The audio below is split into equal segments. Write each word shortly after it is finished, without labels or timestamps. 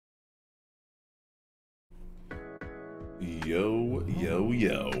Yo, yo,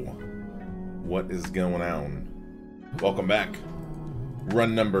 yo. What is going on? Welcome back.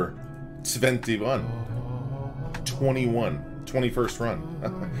 Run number 21. 21st run.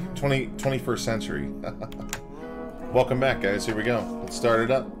 21st century. Welcome back, guys. Here we go. Let's start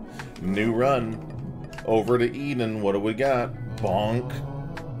it up. New run. Over to Eden. What do we got? Bonk.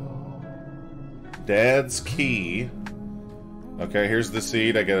 Dad's key. Okay, here's the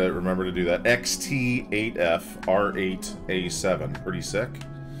seed. I gotta remember to do that. XT8F R8A7. Pretty sick.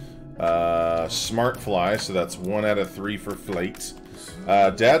 Smart fly, so that's 1 out of 3 for Flate.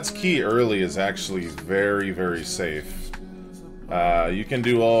 Dad's key early is actually very, very safe. You can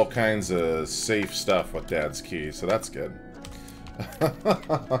do all kinds of safe stuff with Dad's key, so that's good.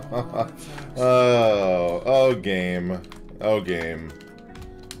 Oh, game. Oh, game.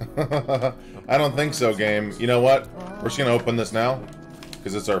 I don't think so, game. You know what? We're just gonna open this now,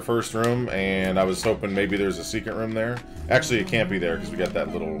 because it's our first room, and I was hoping maybe there's a secret room there. Actually, it can't be there, because we got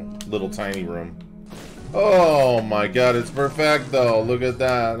that little tiny room. Oh my god, it's perfecto! Look at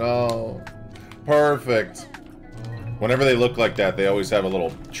that! Oh, perfect! Whenever they look like that, they always have a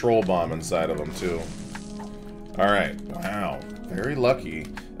little troll bomb inside of them, too. Alright, wow. Very lucky.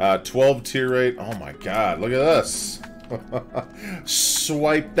 12 tier rate. Oh my god, look at this!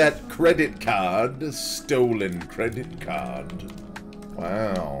 Swipe that credit card. Stolen credit card.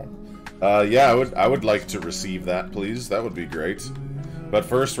 Wow. Yeah, I would like to receive that, please. That would be great. But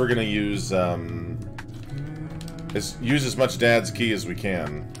first, we're gonna use as much Dad's key as we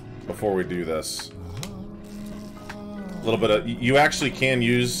can before we do this. A little bit of you actually can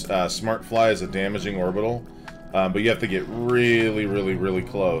use Smart Fly as a damaging orbital, but you have to get really, really, really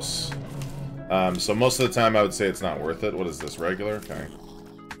close. So most of the time I would say it's not worth it. What is this, regular? Okay.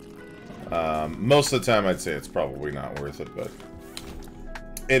 Most of the time I'd say it's probably not worth it, but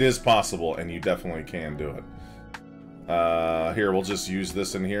it is possible, and you definitely can do it. Here, we'll just use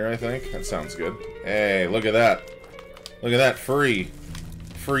this in here, I think. That sounds good. Hey, look at that. Look at that, free.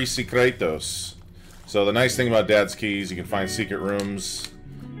 Free secretos. So the nice thing about Dad's keys, you can find secret rooms.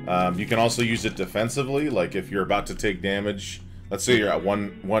 You can also use it defensively, like if you're about to take damage. Let's say you're at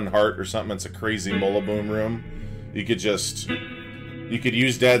one heart or something. It's a crazy Mullaboom room. You could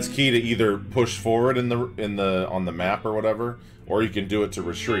use Dad's key to either push forward on the map or whatever, or you can do it to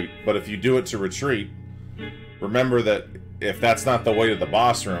retreat. But if you do it to retreat, remember that if that's not the way to the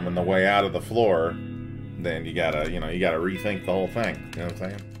boss room and the way out of the floor, then you gotta rethink the whole thing. You know what I'm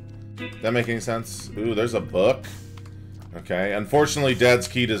saying? That make any sense? Ooh, there's a book. Okay. Unfortunately, Dad's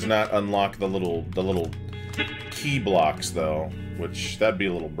key does not unlock the little key blocks, though, which that'd be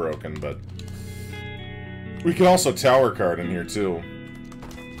a little broken, but we can also tower card in here too.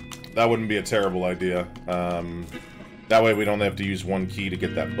 That wouldn't be a terrible idea. That way we don't have to use one key to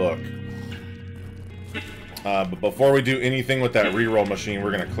get that book. But before we do anything with that reroll machine,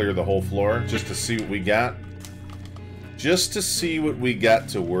 we're gonna clear the whole floor just to see what we got. Just to see what we got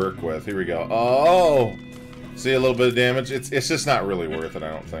to work with. Here we go. Oh, see a little bit of damage. It's just not really worth it, I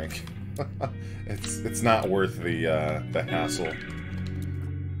don't think. It's not worth the hassle.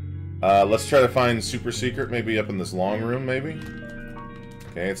 Let's try to find super secret, maybe up in this long room, maybe.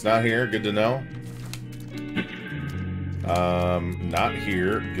 Okay, it's not here. Good to know. Not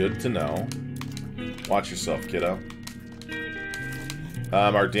here. Good to know. Watch yourself, kiddo.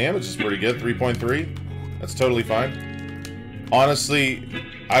 Our damage is pretty good. 3.3. That's totally fine. Honestly,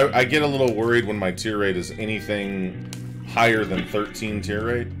 I get a little worried when my tier rate is anything higher than 13 tier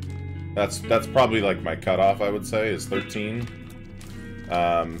rate. That's probably like my cutoff, I would say, is 13.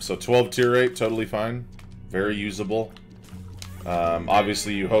 So 12 tier rate, totally fine. Very usable.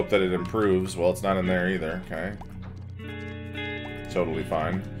 Obviously, you hope that it improves. Well, it's not in there either, okay. Totally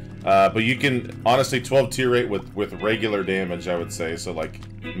fine. But you can, honestly, 12 tier rate with regular damage, I would say. So, like,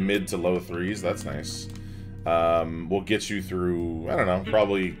 mid to low 3s, that's nice. We'll get you through, I don't know,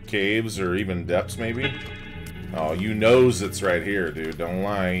 probably caves or even depths, maybe. Oh, you knows it's right here, dude. Don't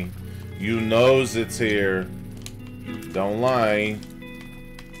lie. You knows it's here. Don't lie.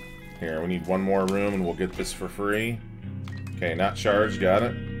 Here, we need one more room and we'll get this for free. Okay, not charged. Got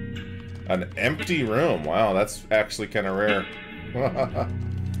it. An empty room. Wow, that's actually kind of rare.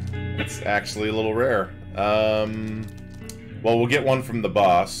 It's actually a little rare. Well, we'll get one from the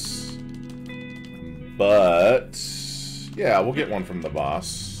boss. But yeah, we'll get one from the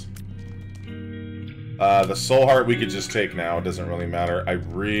boss. The soul heart we could just take now. It doesn't really matter. I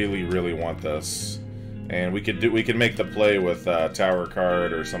really, really want this, and we could make the play with tower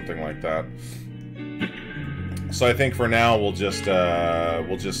card or something like that. So I think for now we'll just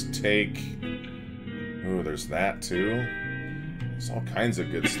take. Ooh, there's that too. There's all kinds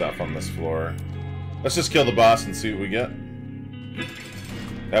of good stuff on this floor. Let's just kill the boss and see what we get.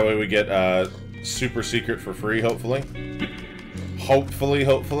 That way we get super secret for free, hopefully.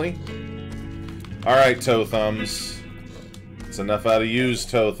 Hopefully. Alright, Toe Thumbs. It's enough out of use,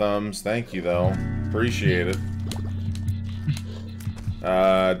 Toe Thumbs. Thank you, though. Appreciate it.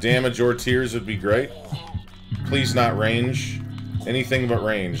 Damage or tears would be great. Please not range. Anything but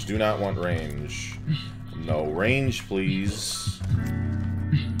range. Do not want range. No range, please.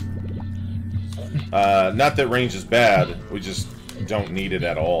 Not that range is bad. We just don't need it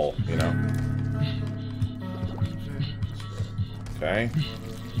at all, you know? Okay.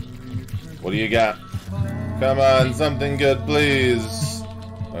 What do you got? Come on, something good, please.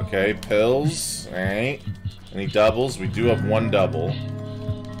 Okay, pills. Alright. Any doubles? We do have one double.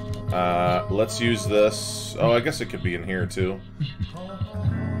 Let's use this. Oh, I guess it could be in here, too.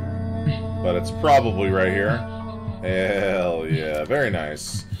 But it's probably right here. Hell yeah. Very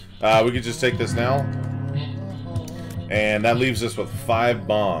nice. We could just take this now. And that leaves us with 5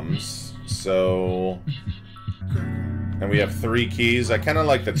 bombs. So... And we have 3 keys. I kind of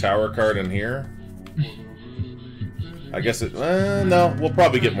like the tower card in here. I guess it... no, we'll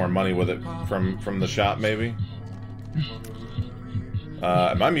probably get more money with it from the shop, maybe.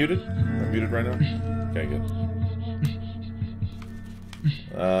 Am I muted? Am I muted right now? Okay, good.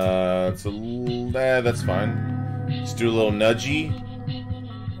 It's a little... that's fine. Let's do a little nudgy.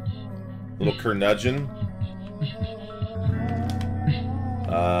 Little curmudgeon.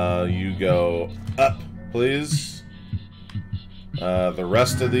 You go up, please. The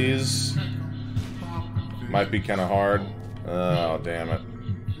rest of these might be kind of hard. Oh, damn it.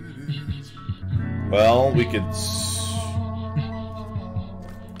 Well, we could...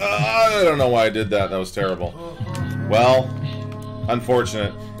 I don't know why I did that. That was terrible. Well,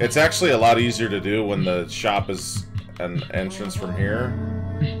 unfortunate. It's actually a lot easier to do when the shop is an entrance from here.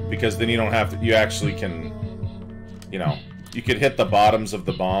 Because then you don't have to... You actually can... You know... You could hit the bottoms of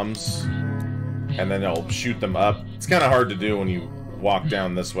the bombs. And then it'll shoot them up. It's kind of hard to do when you walk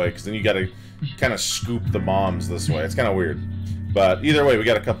down this way. Because then you gotta kind of scoop the bombs this way. It's kind of weird. But either way, we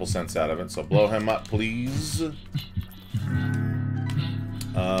got a couple cents out of it. So blow him up, please.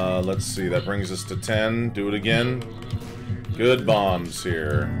 Let's see. That brings us to 10. Do it again. Good bombs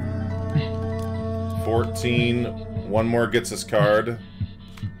here. 14. One more gets us card.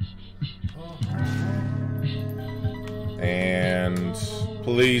 And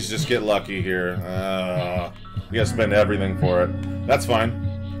please just get lucky here. You gotta spend everything for it. That's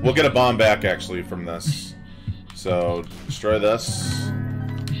fine. We'll get a bomb back, actually, from this. So, destroy this.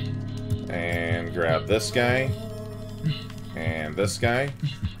 And grab this guy. And this guy.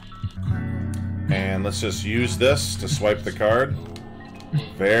 And let's just use this to swipe the card.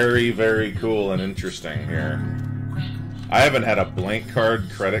 Very, very cool and interesting here. I haven't had a blank card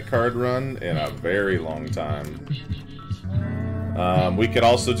credit card run in a very long time. We could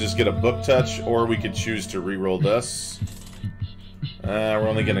also just get a book touch, or we could choose to re-roll this. We're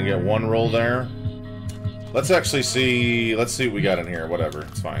only going to get one roll there. Let's actually see. Let's see what we got in here. Whatever,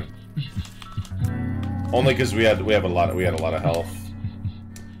 it's fine. Only because we had a lot of health.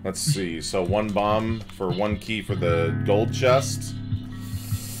 Let's see. So one bomb for one key for the gold chest.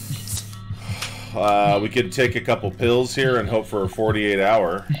 We could take a couple pills here and hope for a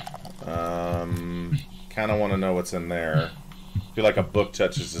 48-hour. Kind of want to know what's in there. I feel like a book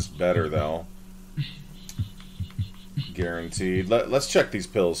touch is just better, though. Guaranteed. Let's check these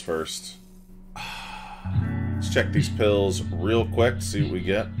pills first. Let's check these pills real quick, see what we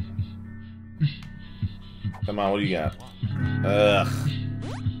get. Come on, what do you got? Ugh.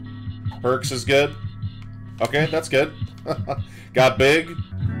 Perks is good. Okay, that's good. Got big.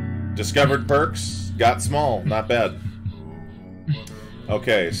 Discovered perks. Got small. Not bad.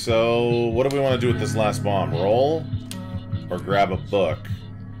 Okay, so what do we want to do with this last bomb? Roll? Or grab a book?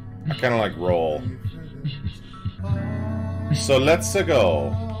 I kind of like roll. So let's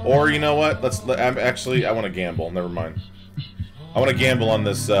go. Or you know what? I want to gamble. Never mind. I want to gamble on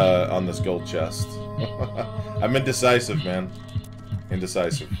this gold chest. I'm indecisive, man.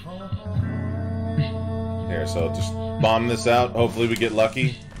 Indecisive. Here, so just bomb this out. Hopefully we get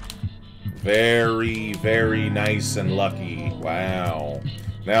lucky. Very, very nice and lucky. Wow.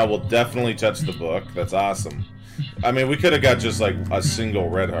 Now we'll definitely touch the book. That's awesome. I mean, we could have got just like a single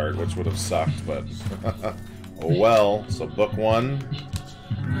red heart, which would have sucked, but oh well. So book 1.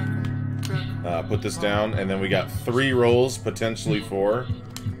 Put this down, and then we got 3 rolls, potentially 4,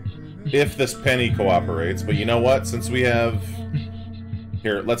 if this penny cooperates. But you know what? Since we have...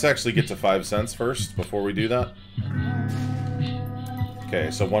 Here, let's actually get to 5 cents first before we do that.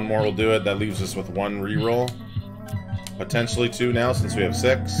 Okay, so one more will do it. That leaves us with 1 reroll. Potentially 2 now, since we have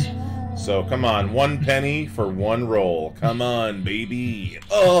 6. So, come on. 1 penny for 1 roll. Come on, baby.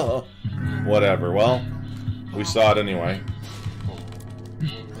 Oh! Whatever. Well, we saw it anyway.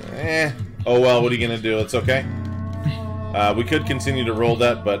 Oh well, what are you gonna do? It's okay. We could continue to roll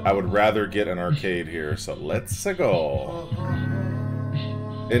that, but I would rather get an arcade here. So, let's go.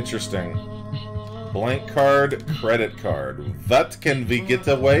 Interesting. Blank card, credit card. What can we get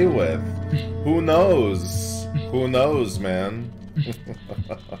away with? Who knows? Who knows, man?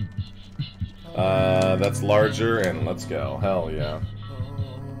 That's larger, and let's go. Hell yeah.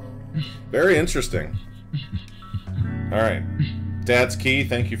 Very interesting. Alright. Dad's Key,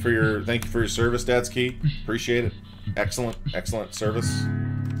 thank you for your service, Dad's Key. Appreciate it. Excellent, excellent service.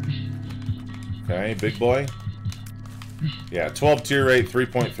 Okay, big boy. Yeah, 12 tier rate,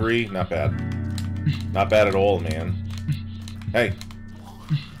 3.3, not bad. Not bad at all, man. Hey,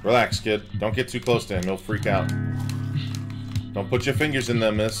 relax, kid. Don't get too close to him. He'll freak out. Don't put your fingers in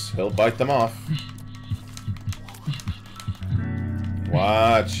them, miss. He'll bite them off.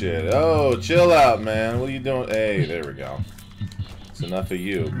 Watch it. Oh, chill out, man. What are you doing? Hey, there we go. It's enough of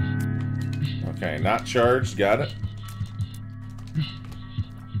you. Okay, not charged. Got it.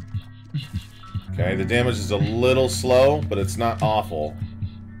 Okay, the damage is a little slow, but it's not awful.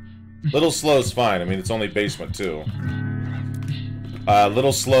 Little slow is fine. I mean, it's only basement, too.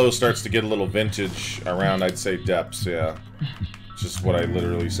 Little slow starts to get a little vintage around, I'd say, depths, yeah. Just what I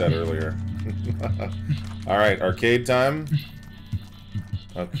literally said earlier. Alright, arcade time.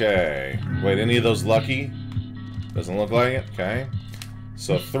 Okay. Wait, any of those lucky? Doesn't look like it. Okay.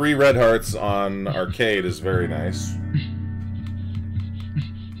 So 3 red hearts on arcade is very nice.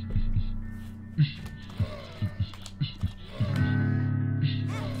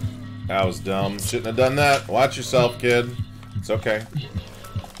 That was dumb. Shouldn't have done that. Watch yourself, kid. It's okay.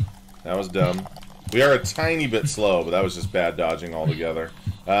 That was dumb. We are a tiny bit slow, but that was just bad dodging altogether.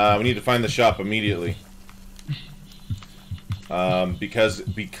 We need to find the shop immediately. Because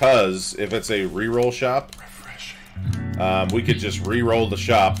if it's a reroll shop, we could just reroll the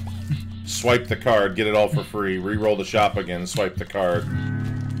shop, swipe the card, get it all for free, reroll the shop again, swipe the card,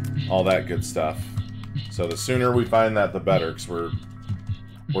 all that good stuff. So the sooner we find that, the better, because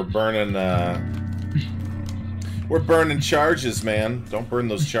we're burning charges, man. Don't burn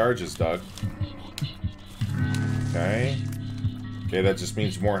those charges, Doug. Okay. Okay, that just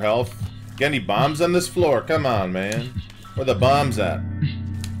means more health. Got any bombs on this floor? Come on, man. Where the bombs at?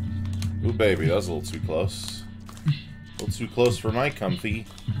 Ooh, baby, that was a little too close. A little too close for my comfy.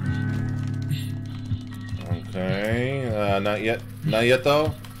 Okay, not yet. Not yet,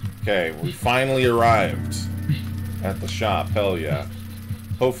 though? Okay, we finally arrived at the shop. Hell yeah.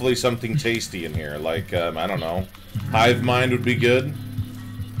 Hopefully something tasty in here, like, I don't know. Hive Mind would be good.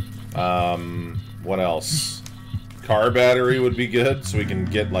 What else? Car battery would be good, so we can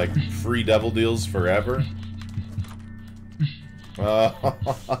get, like, free devil deals forever.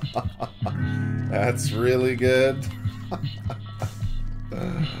 That's really good.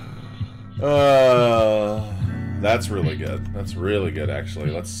 That's really good. That's really good, actually.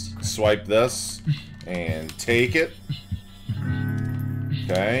 Let's swipe this and take it.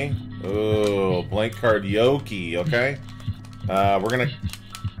 Okay. Oh, blank card Yoki. Okay. We're gonna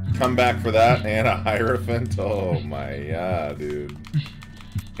come back for that. And a Hierophant. Oh my god, dude.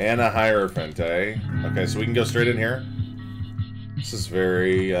 And a Hierophant, eh? Okay, so we can go straight in here. This is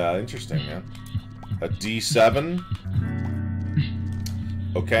very interesting, man. A D7.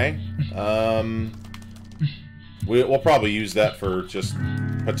 Okay. We'll probably use that for just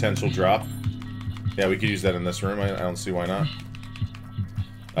potential drop. Yeah, we could use that in this room. I don't see why not.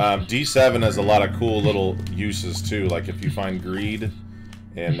 D7 has a lot of cool little uses too. Like if you find greed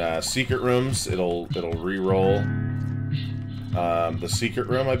in secret rooms, it'll re-roll the secret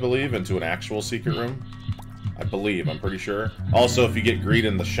room, I believe, into an actual secret room. I believe, I'm pretty sure. Also, if you get greed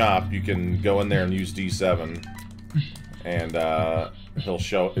in the shop, you can go in there and use D7, and he'll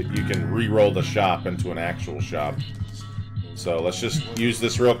show. You can re-roll the shop into an actual shop. So let's just use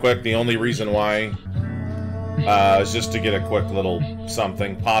this real quick. The only reason why is just to get a quick little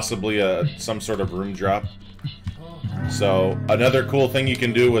something, possibly some sort of room drop. So another cool thing you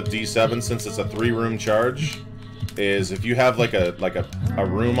can do with D7, since it's a 3-room charge, is if you have like a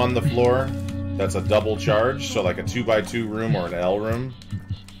room on the floor that's a double charge, so like a 2x2 room or an L room.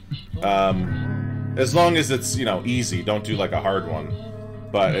 As long as it's, you know, easy, don't do like a hard one.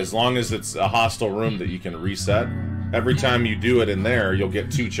 But as long as it's a hostile room that you can reset, every time you do it in there, you'll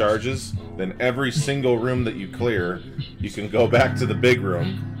get 2 charges. Then every single room that you clear, you can go back to the big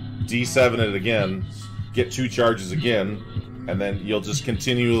room, D7 it again, get 2 charges again, and then you'll just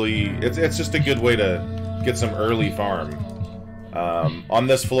continually... It's just a good way to get some early farm. On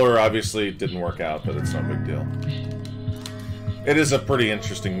this floor, obviously, it didn't work out, but it's no big deal. It is a pretty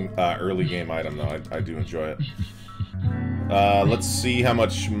interesting early game item, though. I do enjoy it. Let's see how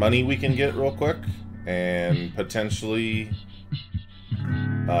much money we can get real quick. And potentially...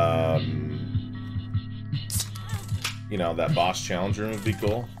 you know, that boss challenge room would be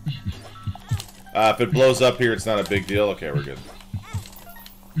cool. If it blows up here, it's not a big deal. Okay, we're good.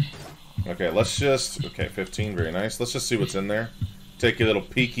 Okay, let's just... Okay, 15, very nice. Let's just see what's in there. Take a little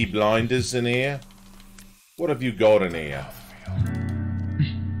peeky blinders in here. What have you got in here?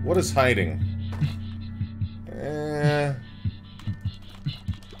 What is hiding?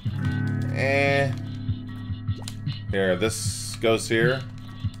 Here, this goes here.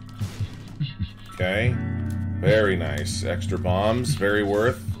 Okay. Very nice. Extra bombs, very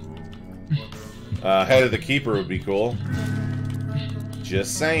worth. Head of the Keeper would be cool.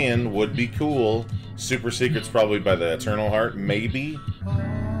 Just saying, would be cool. Super Secret's probably by the Eternal Heart, maybe?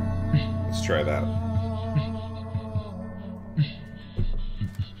 Let's try that.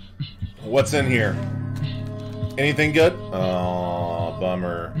 What's in here? Anything good? Oh,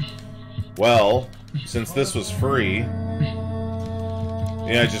 bummer. Well, since this was free...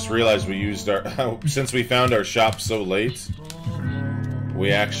 Yeah, I just realized we used our... since we found our shop so late,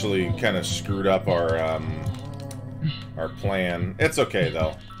 we actually kind of screwed up our plan. It's okay,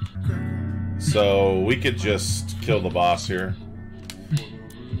 though. So, we could just kill the boss here.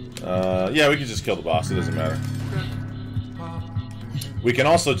 Yeah, we could just kill the boss. It doesn't matter. We can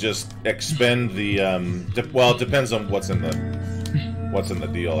also just expend the... well, it depends on what's in the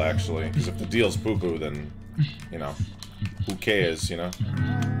deal, actually. Because if the deal's poo-poo, then, you know... Who cares, you know?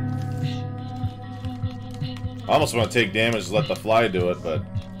 I almost want to take damage to let the fly do it, but...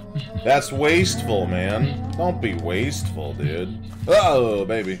 That's wasteful, man. Don't be wasteful, dude. Oh,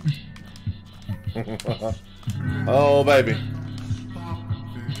 baby. Oh, baby.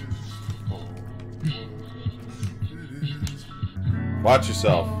 Watch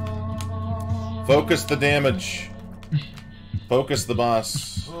yourself. Focus the damage. Focus the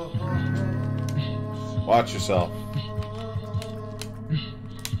boss. Watch yourself.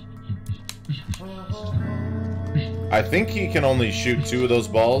 I think he can only shoot 2 of those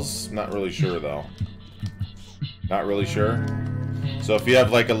balls. Not really sure, though. Not really sure. So if you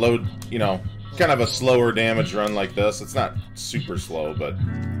have, like, a low, you know, kind of a slower damage run like this, it's not super slow, but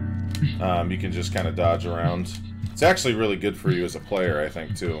you can just kind of dodge around. It's actually really good for you as a player, I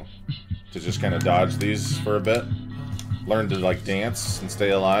think, too. To just kind of dodge these for a bit. Learn to, like, dance and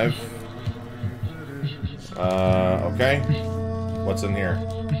stay alive. Okay. What's in here?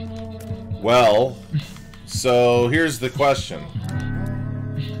 Well... So, here's the question.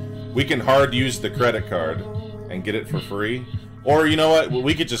 We can hard use the credit card and get it for free. Or, you know what?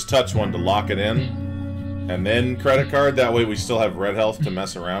 We could just touch one to lock it in. And then credit card. That way we still have red health to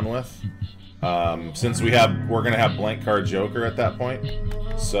mess around with. Since we're going to have blank card Joker at that point.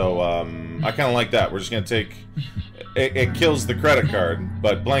 So, I kind of like that. We're just going to take... It kills the credit card.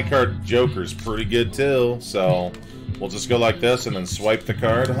 But blank card Joker's pretty good too. So... We'll just go like this and then swipe the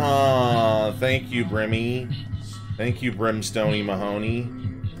card. Ah, thank you, Brimmy. Thank you, Brimstoney Mahoney.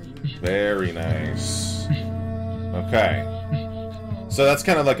 Very nice. Okay. So that's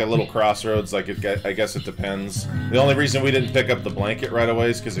kind of like a little crossroads. Like I guess it depends. The only reason we didn't pick up the blanket right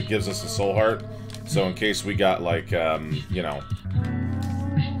away is because it gives us a soul heart. So in case we got like, you know,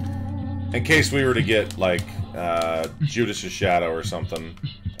 in case we were to get like Judas's Shadow or something.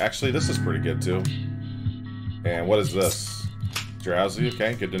 Actually, this is pretty good too. And what is this? Drowsy,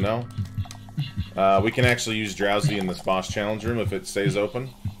 okay, good to know. We can actually use Drowsy in this boss challenge room if it stays open.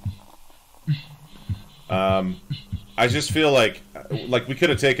 I just feel like we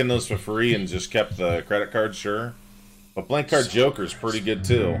could have taken those for free and just kept the credit card, sure. But blank card Joker's pretty good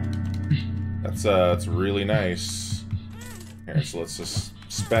too. That's really nice. Here, so let's just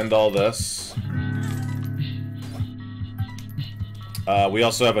spend all this. We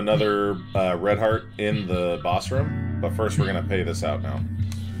also have another red heart in the boss room, but first we're gonna pay this out now.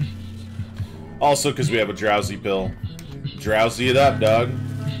 Also, because we have a drowsy pill. Drowsy it up, dog.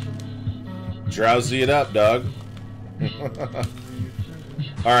 Drowsy it up, dog.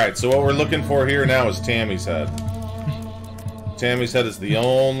 Alright, so what we're looking for here now is Tammy's head. Tammy's head is the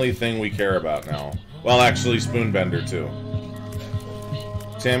only thing we care about now. Well, actually, Spoonbender, too.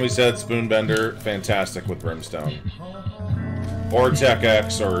 Tammy's head, Spoonbender, fantastic with Brimstone. Or Tech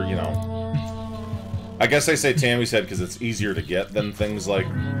X, or, you know... I guess I say Tammy's head because it's easier to get than things like,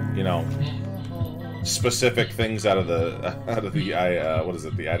 you know... specific things out of the what is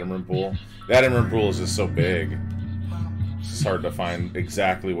it, the item room pool. The item room pool is just so big. It's just hard to find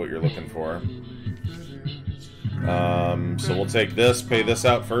exactly what you're looking for. So we'll take this, pay this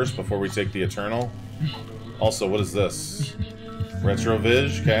out first before we take the Eternal. Also, what is this?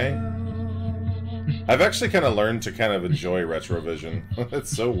 Retrovision, okay. I've actually kind of learned to kind of enjoy Retrovision. It's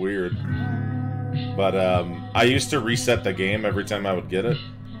so weird. But, I used to reset the game every time I would get it.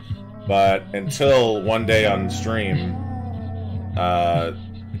 But until one day on stream,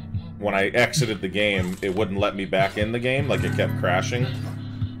 when I exited the game, it wouldn't let me back in the game, like it kept crashing.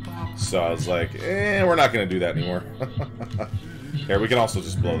 So I was like, we're not going to do that anymore. Here, we can also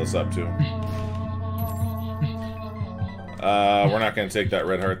just blow this up, too. We're not going to take that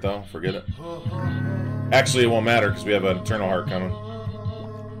red heart, though. Forget it. Actually, it won't matter, because we have an Eternal Heart coming.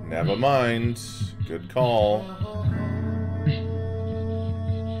 Never mind. Good call.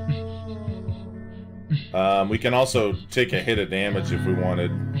 We can also take a hit of damage if we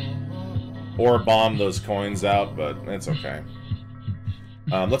wanted. Or bomb those coins out, but it's okay.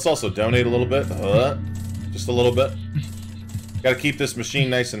 Let's also donate a little bit. Just a little bit. Gotta keep this machine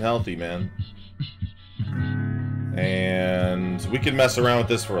nice and healthy, man. And we can mess around with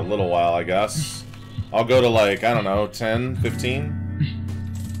this for a little while, I guess. I'll go to, like, I don't know, 10, 15?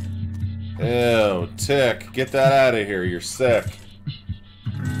 Ew, tick. Get that out of here. You're sick.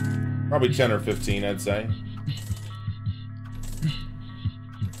 Probably 10 or 15, I'd say.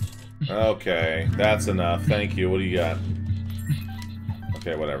 Okay, that's enough. Thank you. What do you got?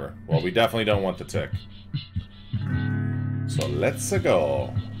 Okay, whatever. Well, we definitely don't want the tick. So let's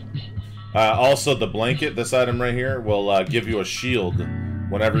go. Also, the blanket, this item right here, will give you a shield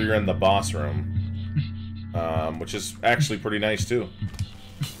whenever you're in the boss room. Which is actually pretty nice, too.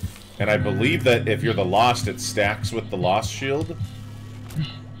 And I believe that if you're the Lost, it stacks with the Lost shield.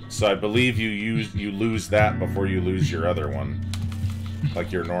 So I believe you lose that before you lose your other one.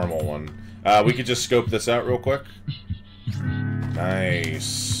 Like your normal one. We could just scope this out real quick.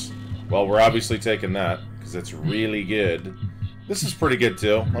 Nice. Well, we're obviously taking that, because it's really good. This is pretty good,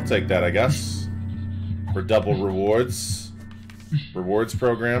 too. I'll take that, I guess. For double rewards. Rewards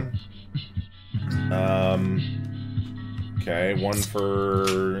program. Okay, one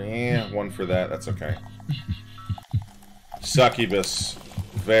for that. That's okay. Succubus.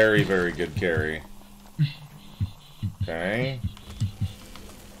 Very, very good carry. Okay.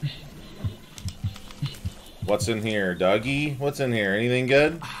 What's in here? Dougie? What's in here? Anything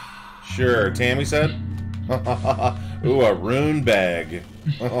good? Sure. Tammy said? Ooh, a rune bag.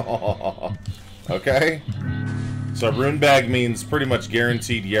 Okay. So rune bag means pretty much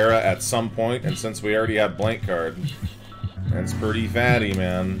guaranteed Yara at some point, and since we already have blank card, that's pretty fatty,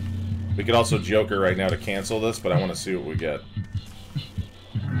 man. We could also Joker right now to cancel this, but I want to see what we get.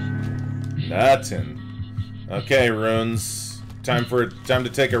 Nothing. Okay, runes. Time to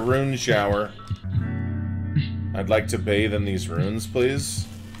take a rune shower. I'd like to bathe in these runes, please.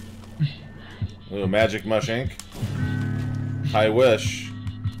 Ooh, Magic Mush Ink. I wish.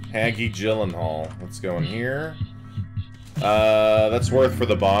 Haggy Gyllenhaal. Let's go in here. That's worth for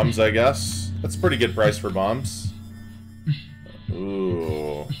the bombs, I guess. That's a pretty good price for bombs.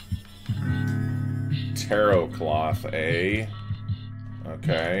 Ooh. Tarot Cloth, eh?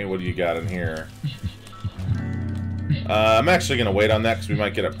 Okay, what do you got in here? I'm actually going to wait on that because we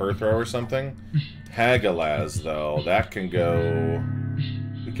might get a Perthrow or something. Hagalaz, though, that can go...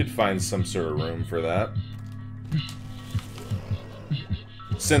 We could find some sort of room for that.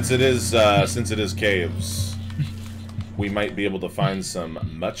 Since it is caves, we might be able to find some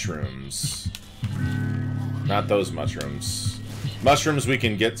mushrooms. Not those mushrooms. Mushrooms we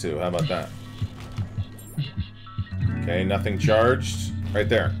can get to, how about that? Okay, nothing charged. Right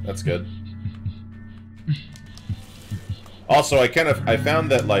there, that's good. Also, I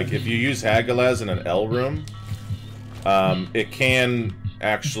found that, like, if you use Hagalaz in an L room, it can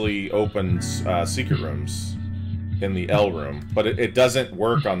actually open secret rooms in the L room, but it doesn't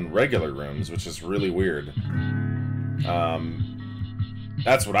work on regular rooms, which is really weird.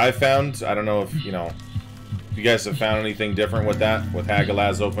 That's what I found. I don't know if, you know, if you guys have found anything different with that, with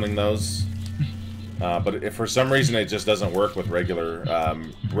Hagalaz opening those. But if for some reason it just doesn't work with regular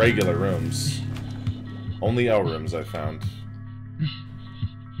rooms. Only L rooms I found.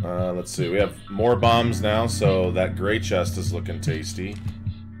 Let's see, we have more bombs now, so that gray chest is looking tasty.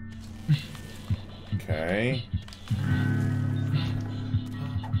 Okay.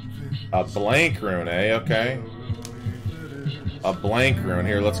 A blank rune, eh? Okay. A blank rune.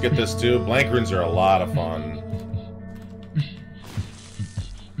 Here, let's get this too. Blank runes are a lot of fun.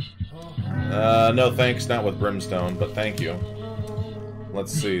 No thanks, not with Brimstone, but thank you.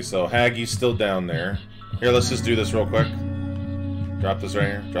 Let's see, so Haggy's still down there. Here, let's just do this real quick. Drop this right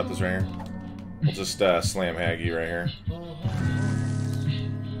here, drop this right here. We'll just slam Haggy right here.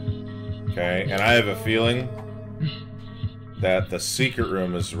 Okay, and I have a feeling that the secret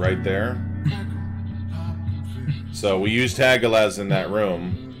room is right there. So we used Hagalaz in that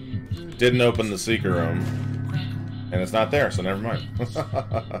room. Didn't open the secret room. And it's not there, so never mind.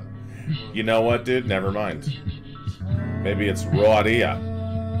 You know what, dude? Never mind. Maybe it's Roadia.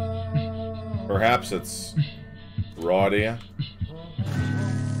 Perhaps it's Roadia.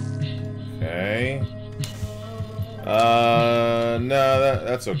 Okay. No,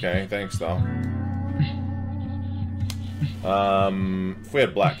 that's okay. Thanks, though. If we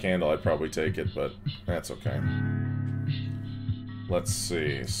had Black Candle, I'd probably take it, but that's okay. Let's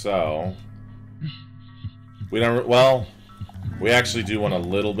see. So, we don't. Well, we actually do want a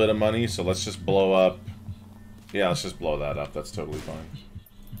little bit of money, so let's just blow up. Yeah, let's just blow that up. That's totally fine.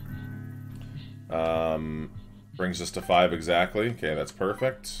 Brings us to 5 exactly. Okay, that's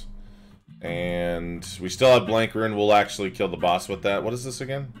perfect. And we still have Blank Rune. We'll actually kill the boss with that. What is this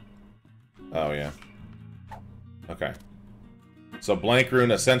again? Oh, yeah. Okay. So Blank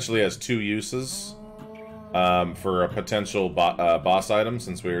Rune essentially has 2 uses for a potential boss item,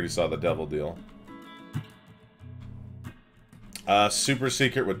 since we already saw the Devil Deal. Super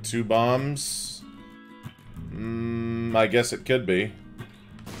Secret with 2 bombs. I guess it could be.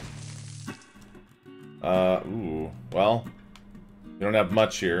 Ooh. Well, we don't have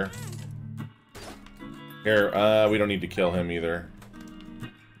much here. Here, we don't need to kill him either.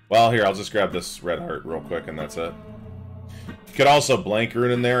 Well, here, I'll just grab this red heart real quick, and that's it. You could also Blank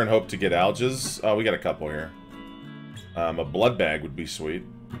Rune in there and hope to get Alges. Oh, we got a couple here. A blood bag would be sweet.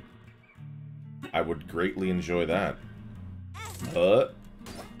 I would greatly enjoy that.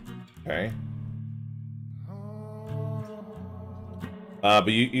 Okay.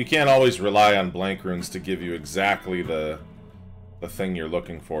 But you can't always rely on Blank Runes to give you exactly the thing you're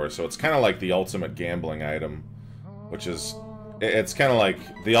looking for. So it's kind of like the ultimate gambling item, which is... It's kind of like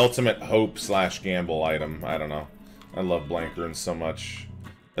the ultimate hope/gamble item. I don't know. I love Blank Runes so much.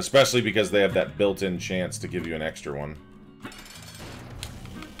 Especially because they have that built-in chance to give you an extra one.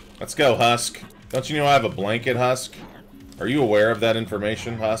 Let's go, Husk. Don't you know I have a blanket, Husk? Are you aware of that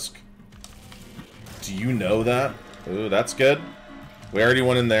information, Husk? Do you know that? Ooh, that's good. We already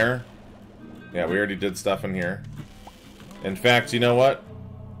went in there. Yeah, we already did stuff in here. In fact, you know what?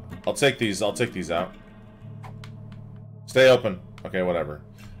 I'll take these out. Stay open. Okay, whatever.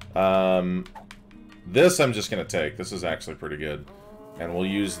 This I'm just gonna take. This is actually pretty good. And we'll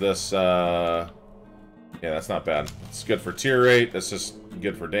use this, yeah, that's not bad. It's good for tier rate. That's just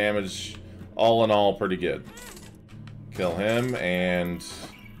good for damage. All in all, pretty good. Kill him, and...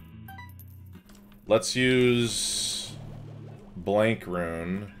 let's use... Blank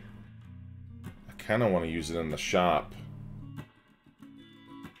Rune. I kind of want to use it in the shop.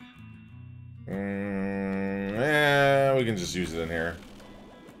 Yeah, we can just use it in here.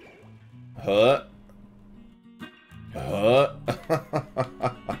 Huh? Huh?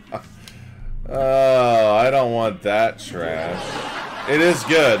 Oh, I don't want that trash. It is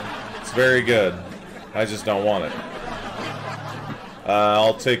good. It's very good. I just don't want it.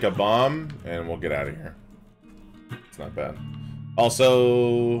 I'll take a bomb, and we'll get out of here. It's not bad.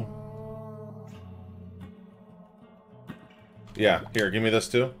 Also... yeah, here, give me this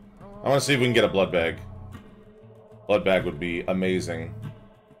too. I want to see if we can get a blood bag. Blood bag would be amazing.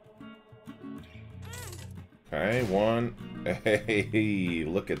 Okay, 1. Hey,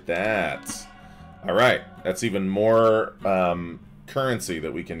 look at that. Alright, that's even more currency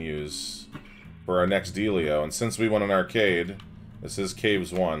that we can use for our next dealio. And since we want an arcade, this is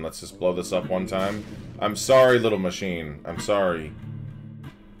Caves 1. Let's just blow this up one time. I'm sorry, little machine. I'm sorry.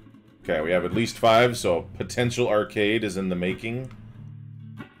 Okay, we have at least 5, so potential arcade is in the making.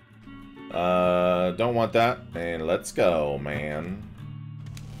 Don't want that. And let's go, man.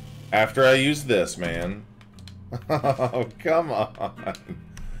 After I use this, man. Oh, come on.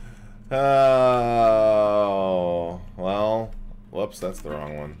 Oh, well. Whoops, that's the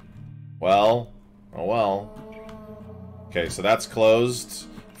wrong one. Well. Oh, well. Okay, so that's closed.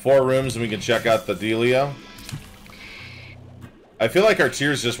 4 rooms and we can check out the dealio. I feel like our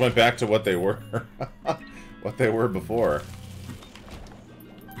tiers just went back to what they were. What they were before.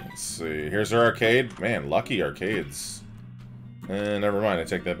 Let's see. Here's our arcade. Man, lucky arcades. Never mind. I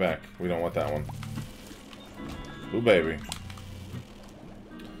take that back. We don't want that one. Ooh, baby.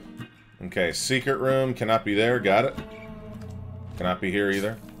 Okay, secret room. Cannot be there. Got it. Cannot be here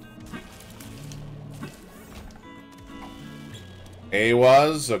either.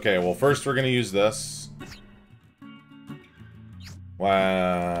 AWAS. Okay, well, first we're going to use this.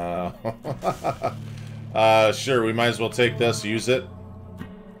 Wow. Sure, we might as well take this, use it.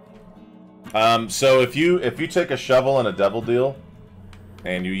 So if you take a shovel and a devil deal,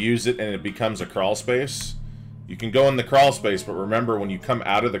 and you use it and it becomes a crawl space, You can go in the crawl space, but remember when you come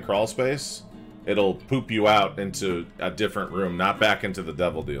out of the crawl space, it'll poop you out into a different room, not back into the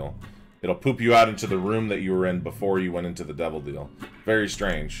devil deal. It'll poop you out into the room that you were in before you went into the devil deal. Very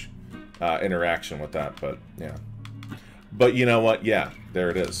strange interaction with that, but yeah. But you know what? Yeah, there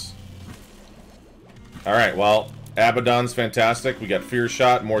it is. Alright, well, Abaddon's fantastic. We got Fear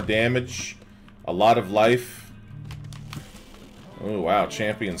Shot, more damage, a lot of life. Oh, wow,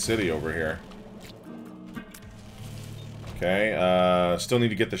 Champion City over here. Okay, still need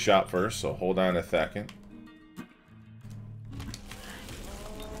to get the shop first, so hold on a second.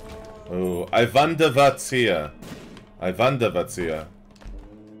 Oh, Ivandavatsia. Ivandavatsia.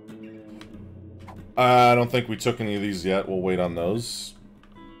 I don't think we took any of these yet. We'll wait on those.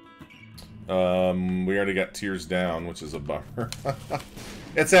 We already got Tears Down, which is a bummer.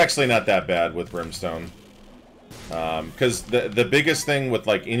 It's actually not that bad with Brimstone. Because the biggest thing with,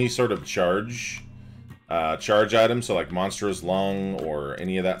 like, any sort of charge item, so like Monstrous Lung or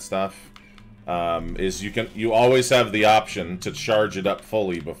any of that stuff, is you always have the option to charge it up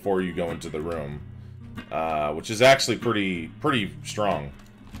fully before you go into the room, which is actually pretty strong.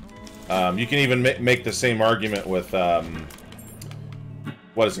 You can even make the same argument with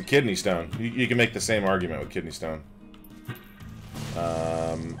what is it, Kidney Stone. You can make the same argument with Kidney Stone.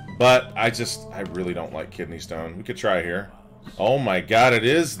 But I really don't like Kidney Stone. We could try here. Oh my god, it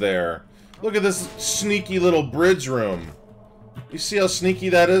is there. Look at this sneaky little bridge room. You see how sneaky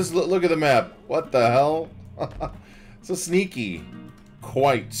that is? Look at the map. What the hell? So sneaky.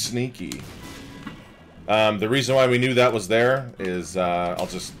 Quite sneaky. The reason why we knew that was there is, I'll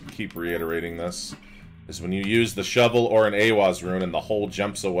just keep reiterating this, is when you use the shovel or an Awaz rune and the hole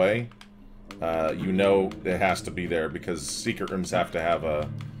jumps away, you know it has to be there because secret rooms have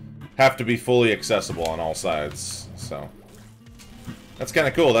to be fully accessible on all sides. So that's kind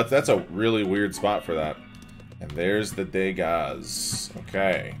of cool. That's a really weird spot for that. And there's the Degas.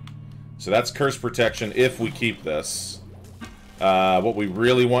 Okay. So that's curse protection if we keep this. What we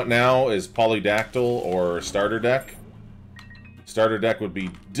really want now is Polydactyl or Starter Deck. Starter Deck would be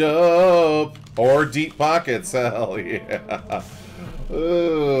dope. Or Deep Pockets. Hell yeah.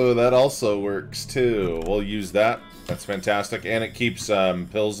 Ooh, that also works too. We'll use that. That's fantastic. And it keeps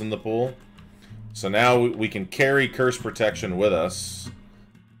pills in the pool. So now we can carry curse protection with us.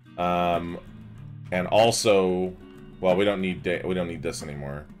 And also, well, we don't need this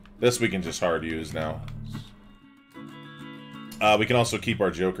anymore. This we can just hard use now. We can also keep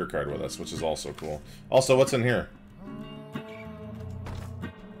our Joker card with us, which is also cool. Also, what's in here?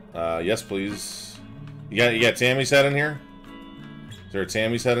 Yes, please. You got Tammy's head in here? Is there a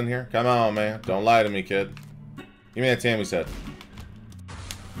Tammy's head in here? Come on, man. Don't lie to me, kid. Give me that Tammy's head.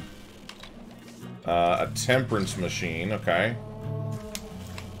 A Temperance Machine, okay.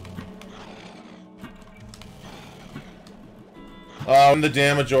 Oh, and the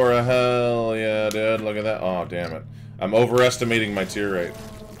damage aura. Hell yeah, dude. Look at that. Oh, damn it. I'm overestimating my tier rate.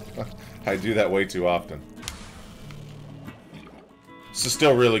 I do that way too often. This is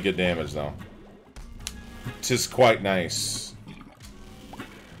still really good damage, though. Tis quite nice.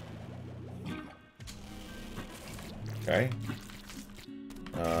 Okay.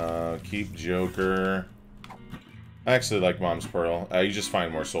 Keep Joker. I actually like Mom's Pearl. You just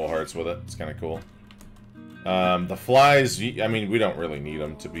find more soul hearts with it. It's kind of cool. The flies, I mean, we don't really need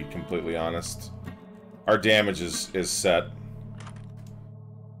them, to be completely honest. Our damage is set.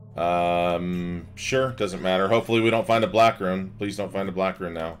 Sure, doesn't matter. Hopefully we don't find a black rune. Please don't find a black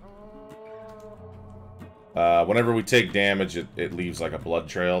rune now. Whenever we take damage, it leaves like a blood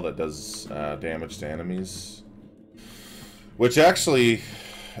trail that does damage to enemies. Which actually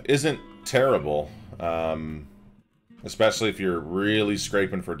isn't terrible. Especially if you're really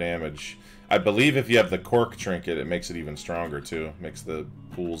scraping for damage. I believe if you have the cork trinket, it makes it even stronger too. Makes the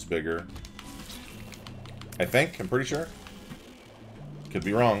pools bigger. I think. I'm pretty sure. Could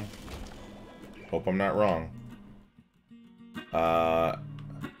be wrong. Hope I'm not wrong.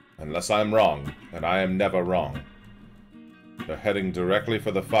 Unless I'm wrong. And I am never wrong. They're heading directly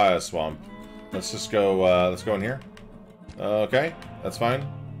for the fire swamp. Let's just go, let's go in here. Okay, that's fine.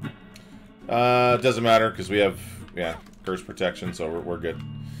 Doesn't matter, because we have, yeah, curse protection, so we're good.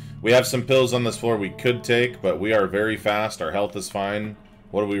 We have some pills on this floor we could take, but we are very fast. Our health is fine.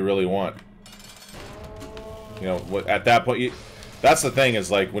 What do we really want? You know, at that point, that's the thing,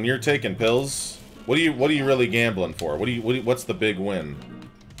 is like when you're taking pills, what are you really gambling for? What's the big win?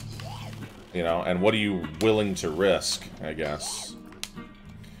 You know, and what are you willing to risk? I guess.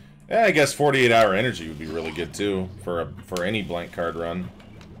 Yeah, I guess 48-hour energy would be really good too for any blank card run.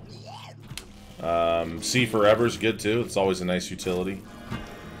 See Forever's good too. It's always a nice utility.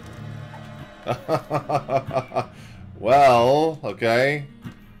 Well, okay.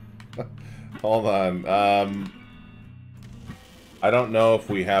 Hold on. I don't know if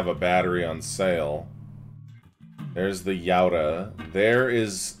we have a battery on sale. There's the Yauta. There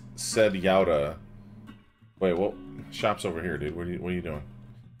is said Yauta. Wait, what? Shop's over here, dude. What are you doing?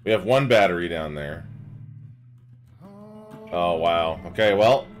 We have one battery down there. Oh, wow. Okay,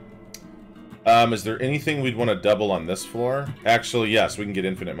 well. Is there anything we'd want to double on this floor? Actually, yes, we can get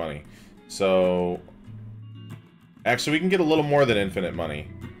infinite money. So, actually, we can get a little more than infinite money.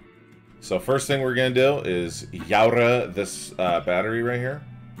 So, first thing we're going to do is Yaura this battery right here.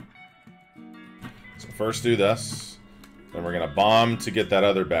 So, first do this. Then we're going to bomb to get that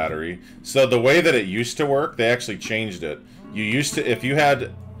other battery. So, the way that it used to work, they actually changed it. You used to, if you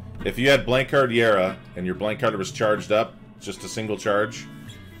had blank card Yara, and your blank card was charged up, just a single charge,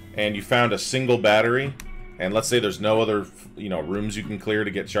 and you found a single battery, and let's say there's no other, rooms you can clear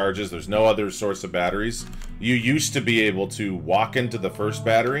to get charges, there's no other source of batteries, you used to be able to walk into the first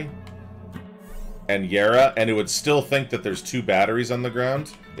battery and Yara, and it would still think that there's two batteries on the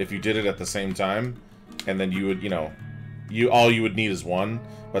ground if you did it at the same time, and then you would, all you would need is one,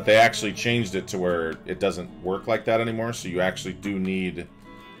 but they actually changed it to where it doesn't work like that anymore, so you actually do need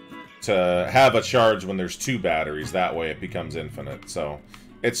to have a charge when there's two batteries, that way it becomes infinite, so...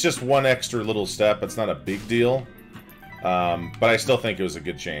 It's just one extra little step. It's not a big deal, but I still think it was a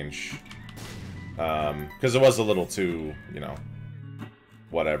good change because it was a little too,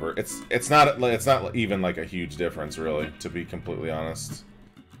 whatever. It's not even like a huge difference really, to be completely honest.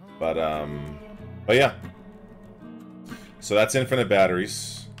 But yeah. So that's infinite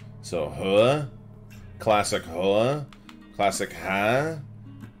batteries. So classic classic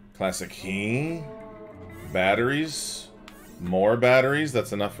classic batteries. More batteries,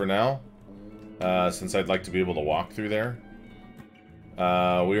 that's enough for now. Since I'd like to be able to walk through there. We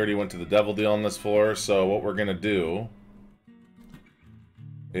already went to the devil deal on this floor, so what we're gonna do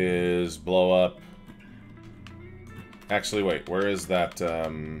is blow up... Actually, wait, where is that,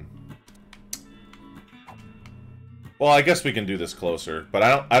 Well, I guess we can do this closer, but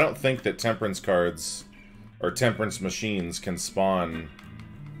I don't think that temperance cards or temperance machines can spawn...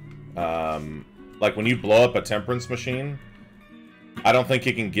 like, when you blow up a temperance machine... I don't think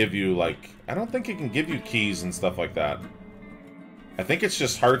it can give you, I don't think it can give you keys and stuff like that. I think it's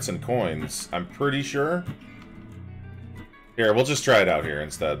just hearts and coins. I'm pretty sure. Here, we'll just try it out here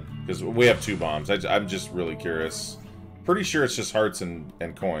instead. Because we have two bombs. I'm just really curious. Pretty sure it's just hearts and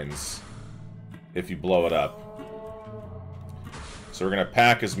coins. If you blow it up. So we're going to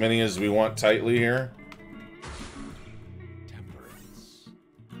pack as many as we want tightly here.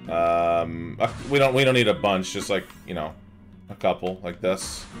 We don't need a bunch. Just like, a couple, like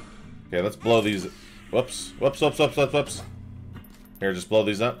this. Okay, let's blow these... Whoops. Here, just blow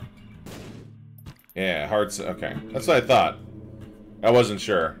these up. Yeah, hearts... Okay, that's what I thought. I wasn't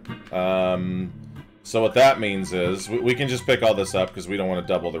sure. So what that means is... We can just pick all this up, because we don't want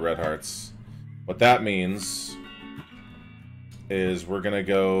to double the red hearts. What that means... is we're gonna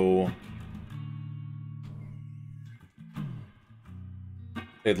go...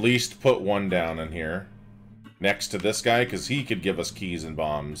 at least put one down in here. Next to this guy, because he could give us keys and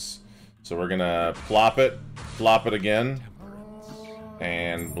bombs. So we're gonna plop it again,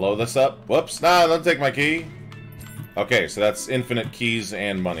 and blow this up. Whoops, nah, don't take my key. Okay, so that's infinite keys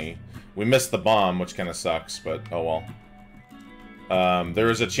and money. We missed the bomb, which kind of sucks, but oh well. There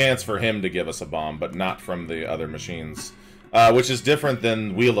is a chance for him to give us a bomb, but not from the other machines. Which is different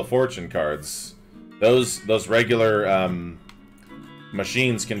than Wheel of Fortune cards. Those regular,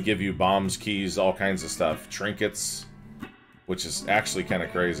 machines can give you bombs, keys, all kinds of stuff. Trinkets, which is actually kind of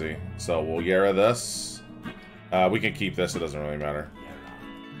crazy. So we'll Yara this. We can keep this, it doesn't really matter.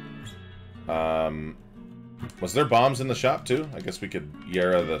 Was there bombs in the shop too? I guess we could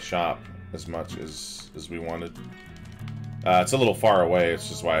Yara the shop as much as we wanted. It's a little far away, it's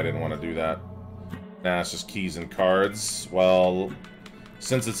just why I didn't want to do that. Nah, it's just keys and cards. Well,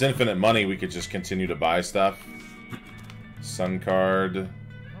 since it's infinite money, we could just continue to buy stuff. Sun card,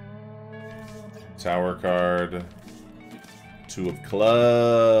 tower card, two of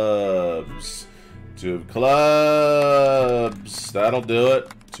clubs, that'll do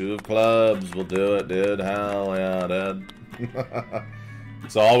it, two of clubs will do it, dude, hell yeah, dude.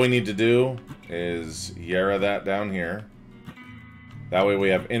 So all we need to do is Yara that down here, that way we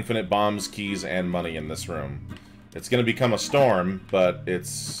have infinite bombs, keys, and money in this room. It's gonna become a storm, but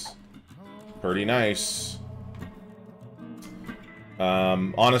it's pretty nice.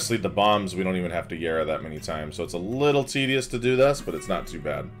 Honestly, the bombs, we don't even have to Yara that many times, so it's a little tedious to do this, but it's not too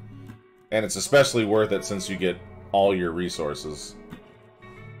bad. And it's especially worth it since you get all your resources.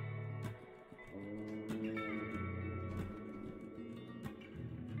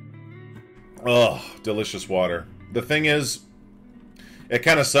 Oh, delicious water. The thing is, it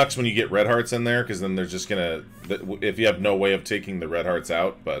kind of sucks when you get red hearts in there, because then they're just gonna... If you have no way of taking the red hearts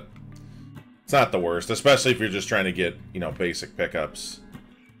out, but... It's not the worst, especially if you're just trying to get, you know, basic pickups.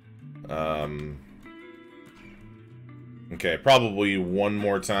 Okay, probably one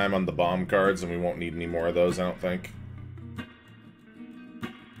more time on the bomb cards, and we won't need any more of those, I don't think.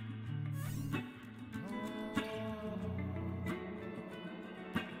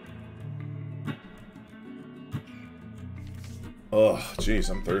 Oh, jeez,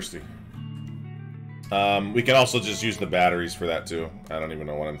 I'm thirsty. We can also just use the batteries for that, too. I don't even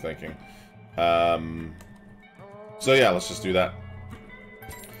know what I'm thinking. So yeah, let's just do that.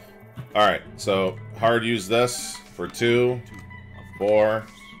 Alright, so hard use this for 2, 4,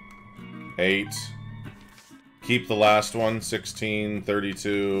 8. Keep the last one, 16,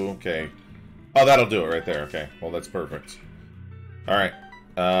 32, okay. Oh, that'll do it right there, okay. Well, that's perfect. Alright,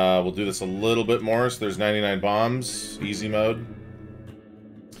 we'll do this a little bit more, so there's 99 bombs, easy mode.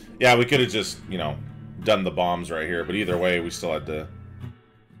 Yeah, we could have just, you know, done the bombs right here, but either way, we still had to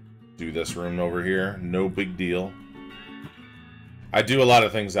do this room over here. No big deal. I do a lot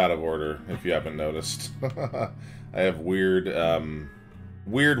of things out of order, if you haven't noticed. I have weird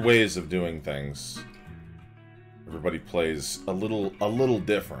ways of doing things. Everybody plays a little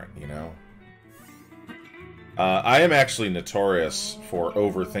different, you know? I am actually notorious for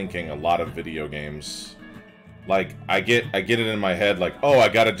overthinking a lot of video games. Like, I get it in my head, like, oh, I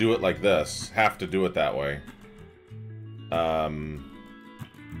gotta do it like this. Have to do it that way.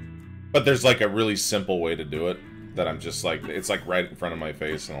 But there's, like, a really simple way to do it that I'm just, like, it's, like, right in front of my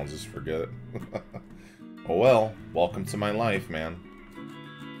face, and I'll just forget it. Oh, well. Welcome to my life, man.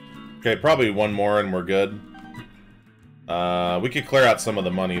 Okay, probably one more and we're good. We could clear out some of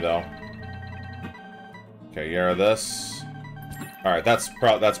the money, though. Okay, yeah, this. Alright, that's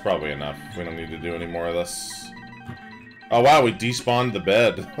probably enough. We don't need to do any more of this. Oh, wow, we despawned the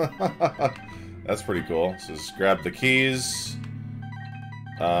bed. That's pretty cool. So just grab the keys.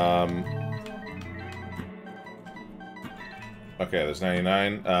 Okay, there's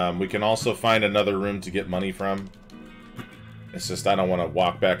 99. We can also find another room to get money from. It's just I don't want to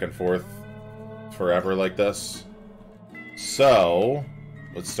walk back and forth forever like this. So,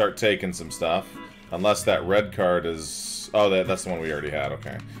 let's start taking some stuff. Unless that red card is... Oh, that's the one we already had.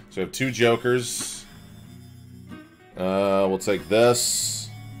 Okay. So we have 2 jokers. We'll take this.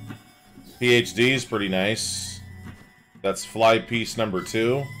 PhD is pretty nice. That's fly piece number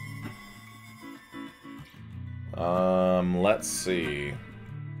 2. Let's see.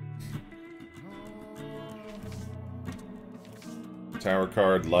 Tower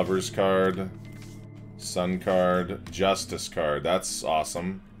card, Lover's card, Sun card, Justice card. That's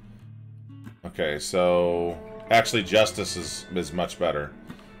awesome. Okay, so... Actually, Justice is much better.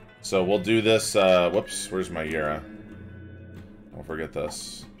 So we'll do this, whoops, where's my Yara? Don't forget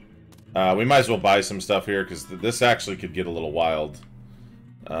this. We might as well buy some stuff here, because this actually could get a little wild.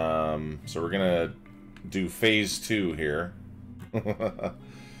 So we're gonna do phase 2 here.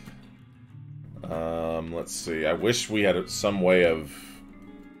 Let's see. I wish we had some way of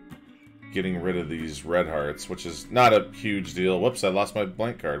getting rid of these red hearts, which is not a huge deal. Whoops, I lost my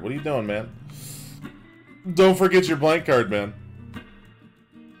blank card. What are you doing, man? Don't forget your blank card, man.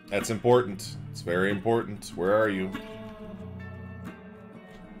 That's important. It's very important. Where are you?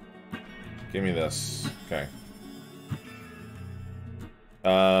 Give me this. Okay.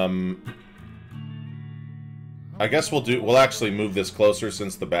 I guess we'll actually move this closer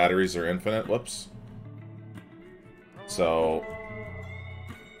since the batteries are infinite. Whoops. So...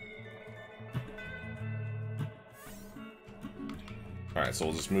 Alright, so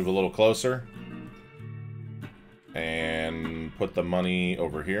we'll just move a little closer. And put the money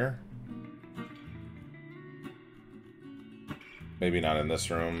over here. Maybe not in this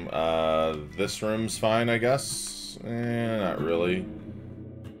room. This room's fine, I guess. Not really.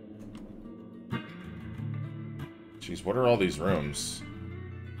 Jeez, what are all these rooms?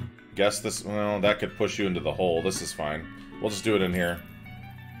 Guess this... Well, that could push you into the hole. This is fine. We'll just do it in here.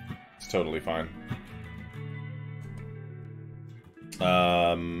 It's totally fine.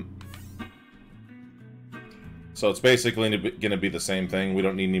 So it's basically going to be the same thing. We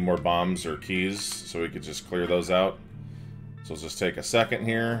don't need any more bombs or keys, so we could just clear those out. So let's just take a second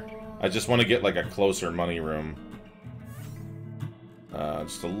here. I just want to get like a closer money room.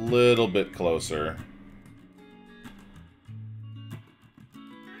 Just a little bit closer.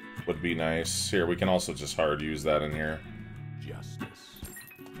 Would be nice. Here, we can also just hard use that in here. Justice.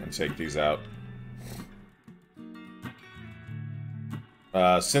 And take these out.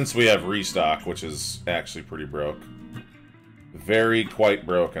 Since we have restock, which is actually pretty broke. Very quite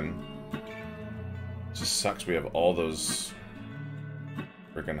broken. Just sucks we have all those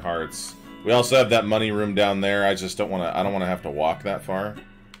freaking hearts. We also have that money room down there. I just don't want to. I don't want to have to walk that far.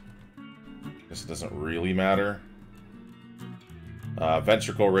 This doesn't really matter.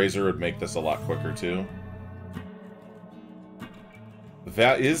 Ventricle Razor would make this a lot quicker too.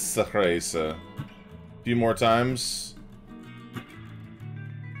 That is the race. A few more times.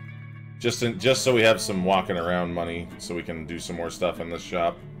 Just so we have some walking around money, so we can do some more stuff in this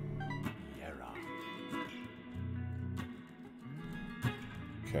shop.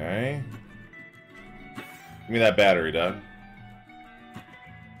 Okay. Give me that battery, Doug.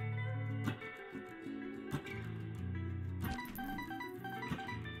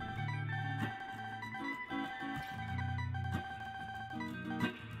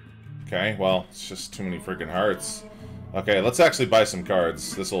 Okay, well, it's just too many freaking hearts. Okay, let's actually buy some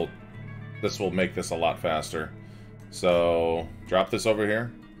cards. This will make this a lot faster. So, drop this over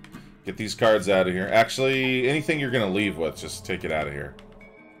here. Get these cards out of here. Actually, anything you're going to leave with, just take it out of here.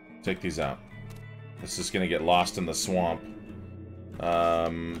 Take these out. This is going to get lost in the swamp.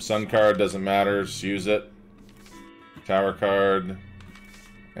 Sun card doesn't matter. Just use it. Tower card.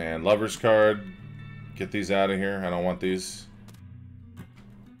 And Lover's card. Get these out of here. I don't want these.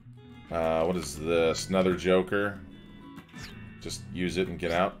 What is this? Another Joker. Just use it and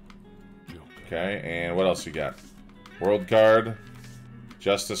get out. Okay, and what else you got? World card.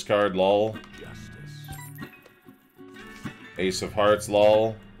 Justice card, lol. Ace of Hearts,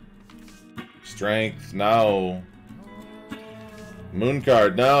 lol. Strength, no. Moon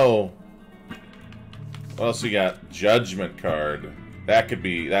card, no. What else you got? Judgment card. That could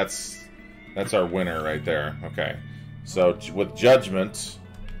be, that's our winner right there. Okay. So with Judgment,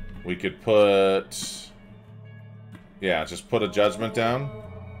 we could put, yeah, just put a Judgment down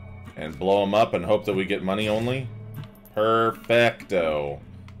and blow them up and hope that we get money only. Perfecto.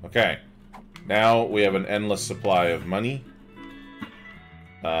 Okay. Now we have an endless supply of money.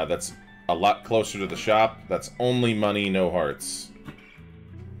 That's a lot closer to the shop. That's only money, no hearts.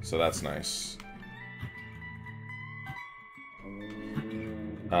 So that's nice.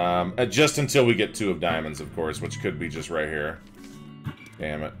 Just until we get 2 of diamonds, of course, which could be just right here.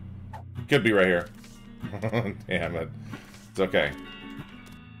 Damn it. Could be right here. Damn it. It's okay.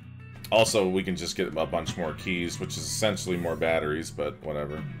 Also, we can just get a bunch more keys, which is essentially more batteries, but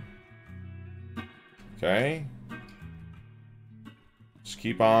whatever. Okay. Just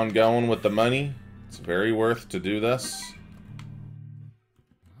keep on going with the money. It's very worth to do this.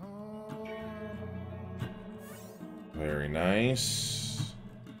 Very nice.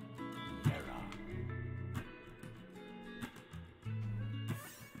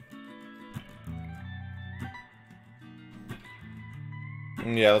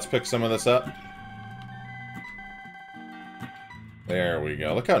 Yeah, let's pick some of this up. There we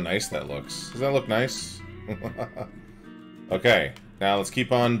go. Look how nice that looks. Does that look nice? Okay, now let's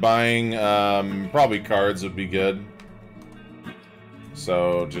keep on buying. Probably cards would be good.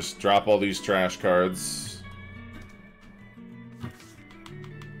 So just drop all these trash cards.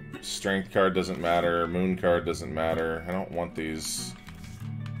 Strength card doesn't matter. Moon card doesn't matter. I don't want these.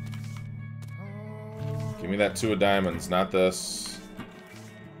 Give me that 2 of diamonds, not this.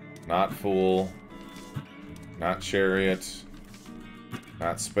 Not Fool. Not Chariot.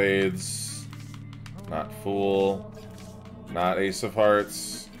 Not Spades. Not Fool. Not Ace of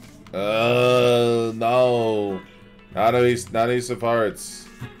Hearts. No. Not Ace of Hearts.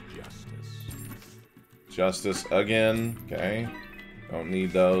 Justice again. Okay. Don't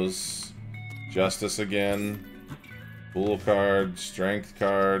need those. Justice again. Fool card. Strength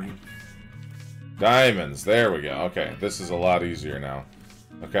card. Diamonds. There we go. Okay. This is a lot easier now.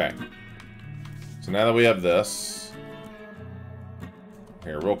 Okay. So now that we have this.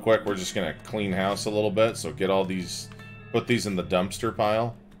 Here, real quick, we're just going to clean house a little bit. So get all these... Put these in the dumpster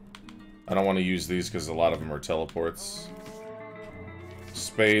pile. I don't want to use these because a lot of them are teleports.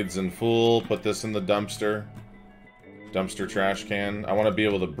 Spades and Fool. Put this in the dumpster. Dumpster trash can. I want to be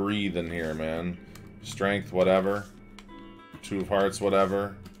able to breathe in here, man. Strength, whatever. 2 of Hearts,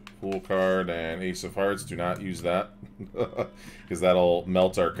 whatever. Fool card and Ace of Hearts. Do not use that. Because that'll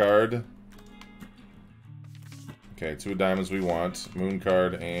melt our card. Okay, 2 of diamonds we want. Moon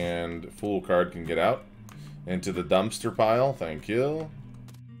card and Fool card can get out. Into the dumpster pile. Thank you.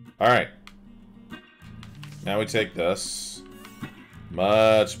 Alright. Now we take this.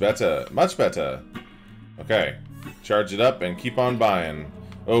 Much better. Much better. Okay. Charge it up and keep on buying.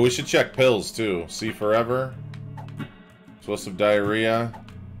 Oh, we should check pills too. See Forever. Explosive Diarrhea.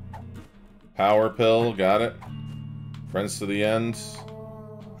 Power Pill. Got it. Friends to the End.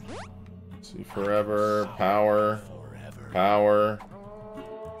 See Forever. Power. Power.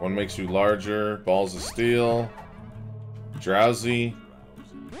 One makes you larger. Balls of steel. Drowsy.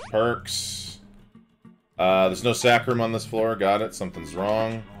 Perks. There's no sacrum on this floor. Got it. Something's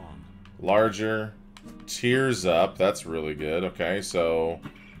wrong. Larger. Tears up. That's really good. Okay, so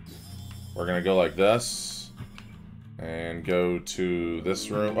we're gonna go like this. And go to this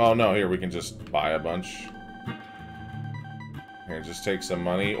room. Oh, no, here, we can just buy a bunch. Here, just take some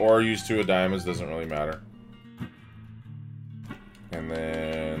money. Or use 2 of diamonds. Doesn't really matter. And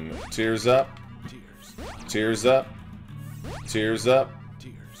then tears up. Tears up. Tears up.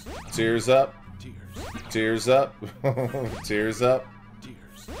 Tears up. Tears up. Tears up.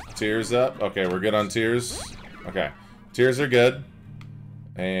 Tears up. Okay, we're good on tears. Okay. Tears are good.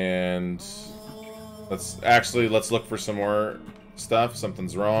 And let's look for some more stuff.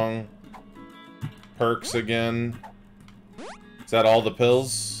 Something's wrong. Perks again. Is that all the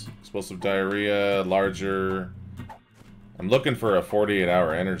pills? Explosive diarrhea, larger. I'm looking for a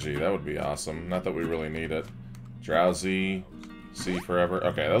 48-hour energy. That would be awesome. Not that we really need it. Drowsy. See forever.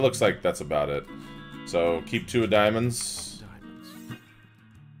 Okay, that looks like that's about it. So, keep 2 of diamonds.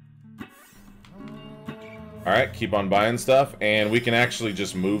 Alright, keep on buying stuff. And we can actually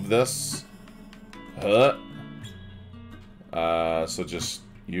just move this. So just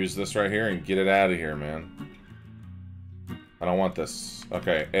use this right here and get it out of here, man. I don't want this.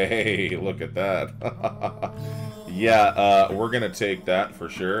 Okay, hey, look at that. Yeah, we're gonna take that for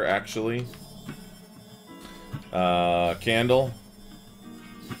sure, actually. Candle.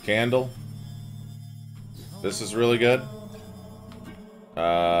 Candle. This is really good.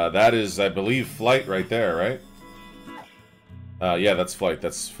 That is, I believe, flight right there, right? Yeah, that's flight.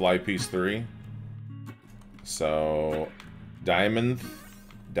 That's fly piece 3. So, diamond,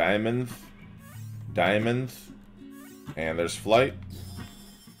 diamond, diamond, and there's flight.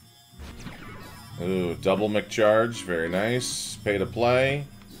 Ooh, double McCharge, very nice. Pay to play.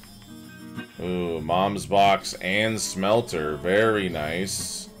 Ooh, Mom's Box and Smelter, very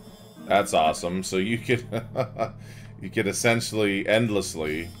nice. That's awesome. So you could you could essentially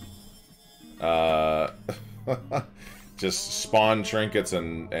endlessly just spawn trinkets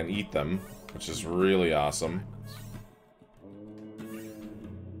and eat them, which is really awesome.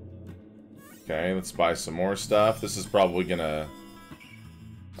 Okay, let's buy some more stuff. This is probably gonna...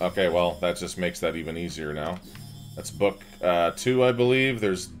 Okay, well, that just makes that even easier now. That's book 2, I believe.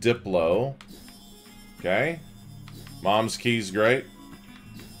 There's Diplo. Okay. Mom's Key's great.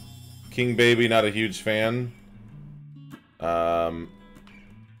 King Baby, not a huge fan.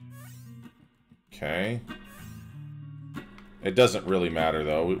 Okay. It doesn't really matter,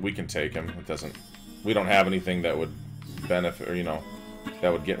 though. We can take him. It doesn't... We don't have anything that would benefit, or, you know,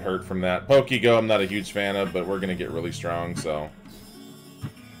 that would get hurt from that. Pokego, I'm not a huge fan of, but we're gonna get really strong, so...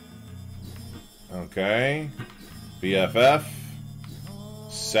 Okay. BFF.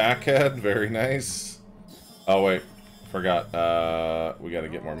 Sackhead, very nice. Oh, wait. Forgot. We gotta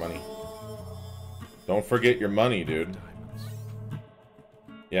get more money. Don't forget your money, dude.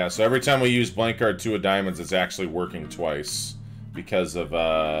 Yeah, so every time we use blank card 2 of diamonds, it's actually working twice. Because of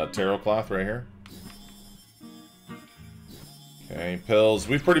tarot cloth right here. Okay, pills.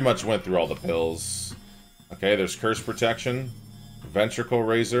 We pretty much went through all the pills. Okay, there's curse protection. Ventricle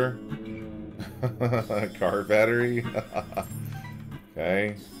razor. Car battery.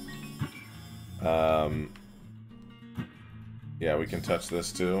 Okay. Yeah, we can touch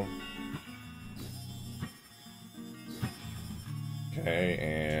this too. Okay,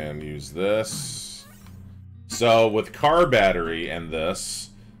 and use this. So with car battery and this,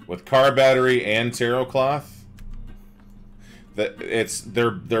 with car battery and tarot cloth,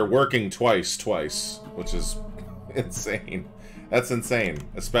 they're working twice, which is insane. That's insane,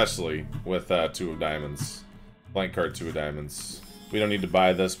 especially with 2 of diamonds. Blank card 2 of diamonds. We don't need to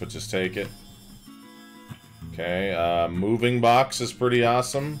buy this, but just take it. Okay, moving box is pretty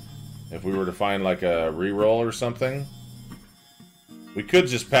awesome. If we were to find like a reroll or something. We could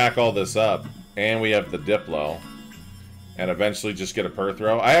just pack all this up, and we have the Diplo, and eventually just get a per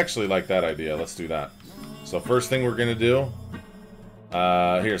throw. I actually like that idea. Let's do that. So first thing we're gonna do,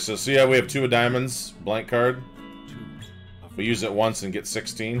 here. So see how we have 2 of diamonds, blank card. We use it once and get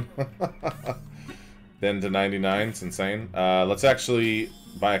 16. Then to 99. It's insane. Let's actually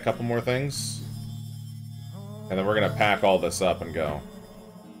buy a couple more things, and then we're gonna pack all this up and go.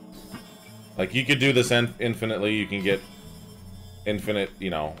 Like, you could do this infinitely. You can get infinite,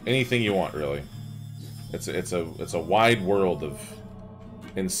 you know, anything you want, really. It's a wide world of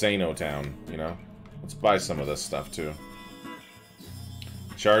Insano Town, you know. Let's buy some of this stuff too.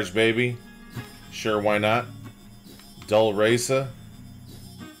 Charge baby, sure, why not? Dull Racer,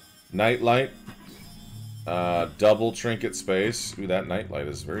 Nightlight, Double trinket space. Ooh, that nightlight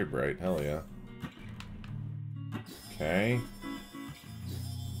is very bright. Hell yeah. Okay.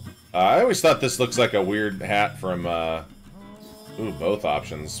 I always thought this looks like a weird hat from, ooh, both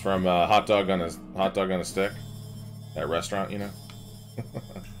options. From hot dog on a stick. That restaurant, you know?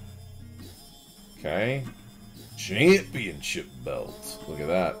 Okay. Championship belt. Look at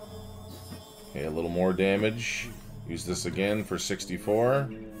that. Okay, a little more damage. Use this again for 64.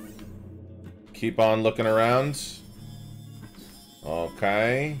 Keep on looking around.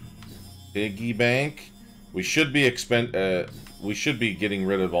 Okay. Piggy bank. We should be getting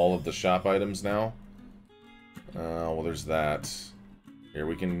rid of all of the shop items now. Well, there's that. Here,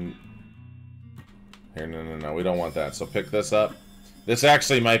 we can... Here, no, we don't want that. So pick this up. This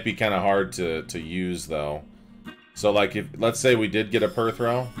actually might be kind of hard to use, though. So, like, if let's say we did get a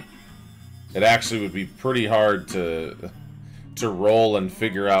Perthrow, it actually would be pretty hard to roll and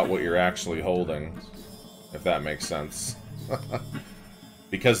figure out what you're actually holding, if that makes sense.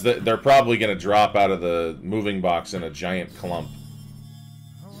 Because they're probably going to drop out of the moving box in a giant clump,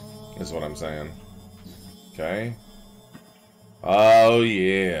 is what I'm saying. Okay. Oh,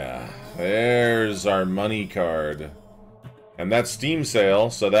 yeah. There's our money card. And that's Steam sale,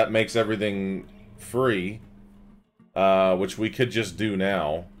 so that makes everything free. Which we could just do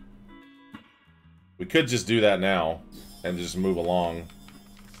now. We could just do that now and just move along.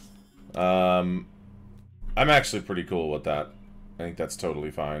 I'm actually pretty cool with that. I think that's totally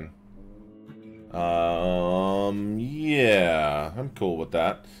fine. Yeah, I'm cool with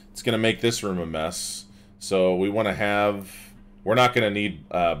that. It's gonna make this room a mess. So we want to have... We're not gonna need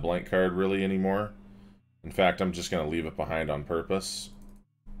a blank card really anymore. In fact, I'm just gonna leave it behind on purpose.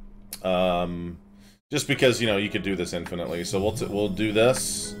 Just because, you know, you could do this infinitely. So we'll do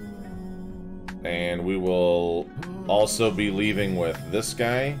this. And we will also be leaving with this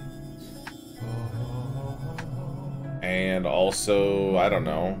guy. And also, I don't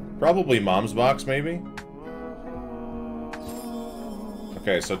know, probably Mom's Box, maybe?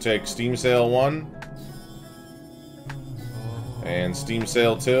 Okay, so take Steam Sale 1. And Steam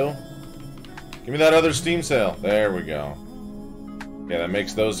Sale 2. Give me that other Steam Sale. There we go. Yeah, that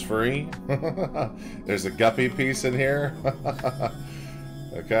makes those free. There's a Guppy piece in here.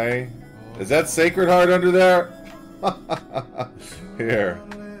 Okay. Is that Sacred Heart under there? Here.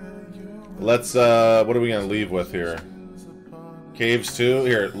 Let's, what are we gonna leave with here? Caves 2.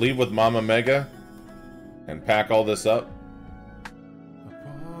 Here, leave with Mama Mega. And pack all this up.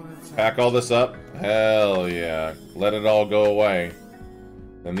 Pack all this up. Hell yeah. Let it all go away.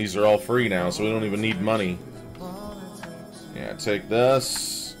 And these are all free now, so we don't even need money. Yeah, take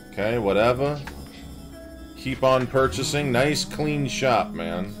this. Okay, whatever. Keep on purchasing. Nice, clean shop,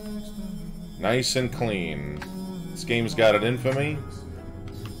 man. Nice and clean. This game's got an infamy.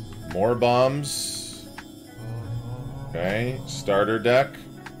 More bombs. Okay, starter deck.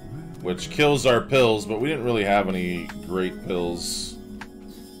 Which kills our pills, but we didn't really have any great pills.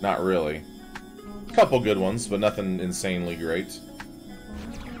 Not really. A couple good ones, but nothing insanely great.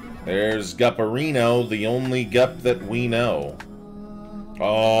 There's Gupperino, the only Gup that we know.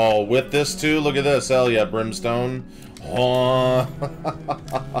 Oh, with this too? Look at this. Hell yeah, Brimstone. Oh.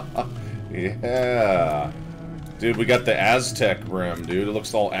 Yeah. Dude, we got the Aztec Brim, dude. It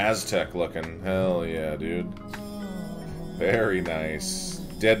looks all Aztec looking. Hell yeah, dude. Very nice.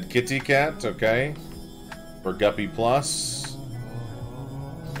 Dead Kitty Cat, okay. For Guppy Plus.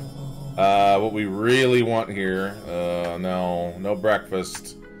 What we really want here, no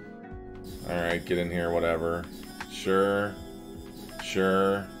breakfast. Alright, get in here, whatever. Sure.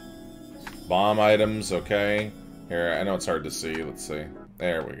 Sure. Bomb items, okay. Here, I know it's hard to see, let's see.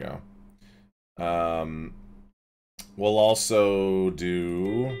 There we go. We'll also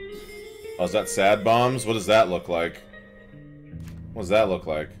do... Oh, is that sad bombs? What does that look like? What does that look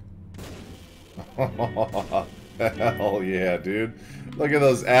like? Hell yeah, dude. Look at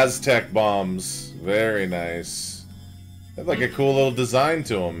those Aztec bombs. Very nice. They have like a cool little design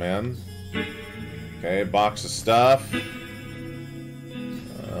to them, man. Okay, box of stuff.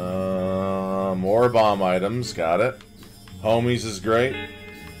 More bomb items. Got it. Homies is great.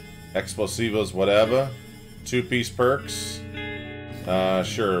 Explosivos, whatever. 2-piece perks.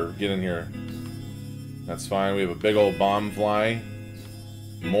 Sure, get in here. That's fine. We have a big old bomb fly.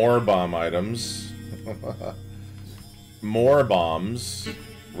 More bomb items. More bombs.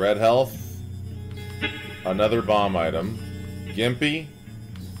 Red health. Another bomb item. Gimpy.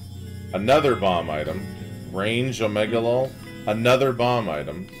 Another bomb item. Range Omega-Lol. Another bomb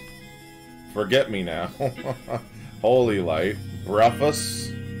item. Forget Me Now. Holy Light.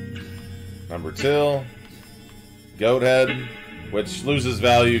 Rufus. Number 2. Goat Head. Which loses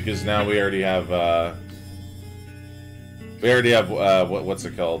value because now we already have We already have what's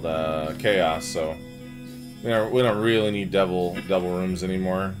it called? Chaos. So we don't really need double rooms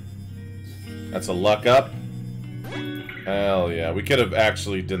anymore. That's a luck up. Hell yeah. We could have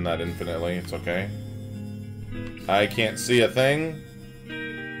actually done that infinitely. It's okay. I can't see a thing.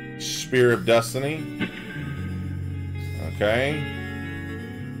 Spear of Destiny. Okay.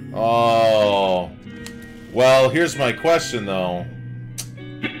 Oh. Well, here's my question, though.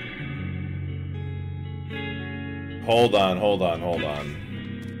 Hold on.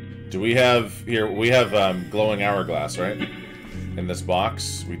 Do we have... Here, we have glowing hourglass, right? In this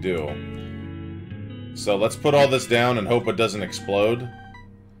box? We do. So let's put all this down and hope it doesn't explode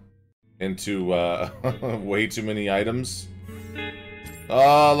into way too many items.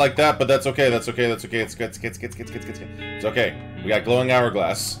 Like that, but that's okay. It's good. It's okay. We got glowing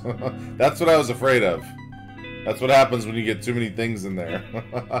hourglass. That's what I was afraid of. That's what happens when you get too many things in there.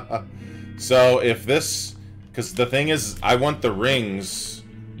 So if this... Because the thing is, I want the rings...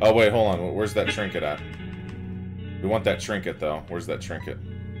 Oh, wait, hold on. Where's that trinket at? We want that trinket, though. Where's that trinket?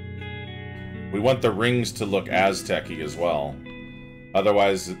 We want the rings to look Aztec-y as well.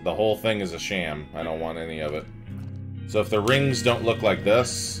 Otherwise, the whole thing is a sham. I don't want any of it. So if the rings don't look like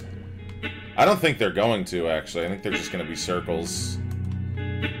this... I don't think they're going to, actually. I think they're just going to be circles.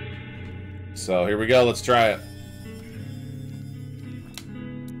 So, here we go. Let's try it.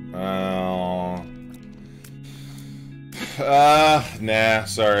 Nah,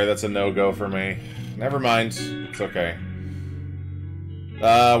 sorry. That's a no-go for me. Never mind. It's okay.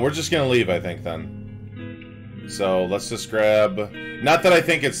 We're just gonna leave, I think, then. So, let's just grab... Not that I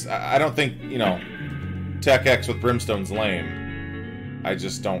think it's... I don't think, you know... Tech X with Brimstone's lame. I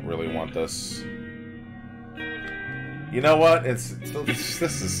just don't really want this. You know what? This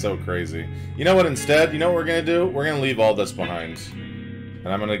is so crazy. You know what, instead? You know what we're gonna do? We're gonna leave all this behind. And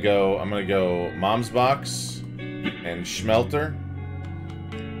I'm gonna go Mom's Box and Schmelter.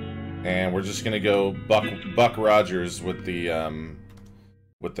 And we're just gonna go Buck Rogers with the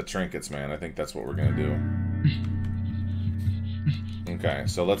trinkets, man. I think that's what we're gonna do. Okay,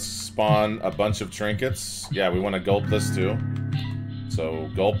 so let's spawn a bunch of trinkets. Yeah, we want to gulp this too. So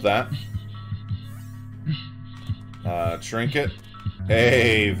gulp that. Trinket.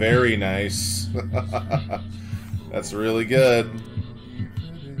 Hey, very nice. That's really good.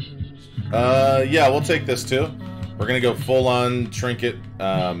 Yeah, we'll take this too. We're gonna go full-on trinket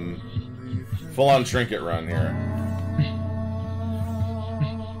run here.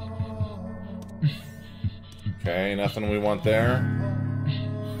 Okay, nothing we want there.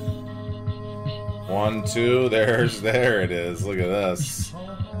 1, 2, there it is. Look at this.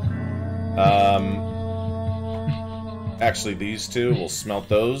 Actually, these two, we'll smelt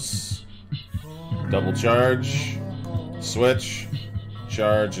those. Double charge. Switch.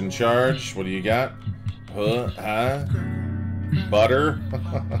 Charge and charge. What do you got? Butter.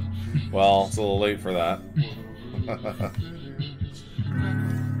 Well, it's a little late for that.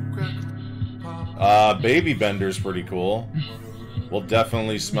 Baby Bender's pretty cool. We'll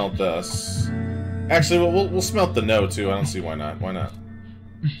definitely smelt this. Actually, we'll smelt the no too. I don't see why not. Why not?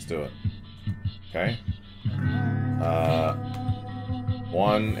 Let's do it. Okay.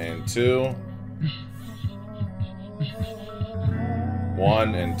 1 and 2.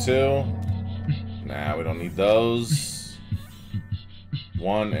 1 and 2. Nah, we don't need those.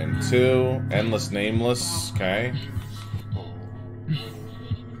 1 and 2. Endless Nameless. Okay.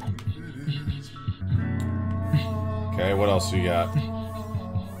 Okay, what else you got?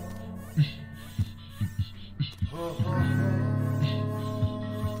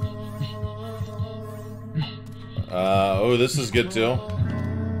 Oh, this is good too.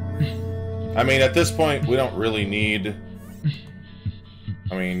 I mean, at this point, we don't really need...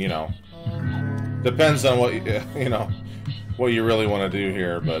 I mean, you know... Depends on what, you know, what you really want to do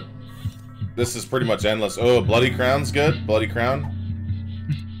here, but... This is pretty much endless. Oh, Bloody Crown's good. Bloody Crown.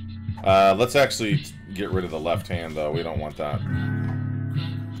 Let's actually get rid of the left hand, though. We don't want that.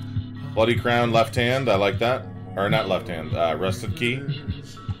 Bloody Crown, left hand. I like that. Or not left hand. Rusted Key.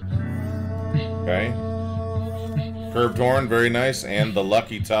 Okay. Curved Horn, very nice. And the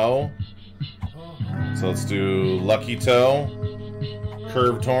Lucky Toe. So let's do Lucky Toe.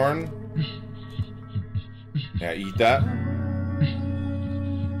 Curved Horn. Yeah, eat that.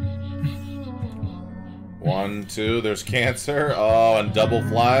 1, 2. There's Cancer. Oh, and Double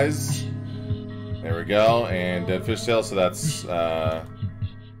Flies. There we go. And Dead Fishtail, so that's... yeah,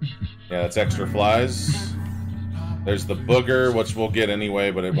 that's extra flies. There's the Booger, which we'll get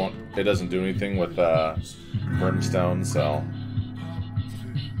anyway, but it doesn't do anything with Brimstone, so...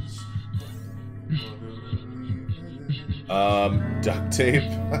 Duct tape.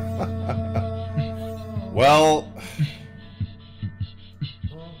 Well,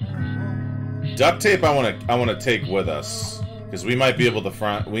 Duct tape I wanna take with us. Because we might be able to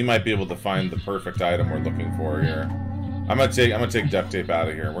find the perfect item we're looking for here. I'm gonna take duct tape out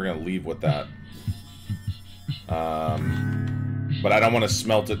of here. We're gonna leave with that. But I don't want to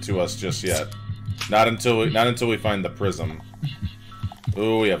smelt it to us just yet. Not until we find the prism.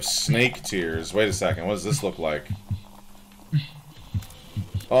 Ooh, we have snake tears. Wait a second. What does this look like?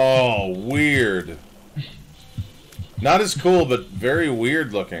 Oh, weird. Not as cool, but very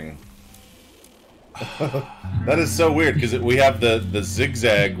weird looking. That is so weird because we have the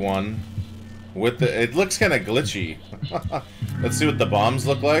zigzag one with the. It looks kind of glitchy. Let's see what the bombs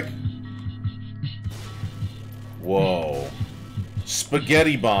look like. Whoa.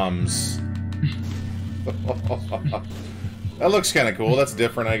 Spaghetti bombs. That looks kind of cool. That's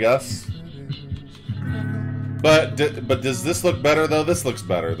different, I guess. But does this look better, though? This looks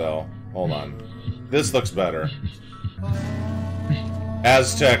better, though. Hold on. This looks better.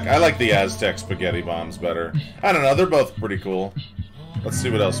 Aztec. I like the Aztec spaghetti bombs better. I don't know. They're both pretty cool. Let's see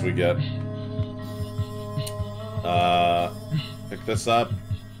what else we get. Pick this up.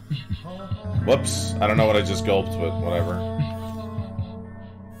 Whoops. I don't know what I just gulped, but whatever.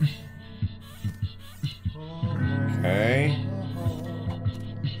 Okay.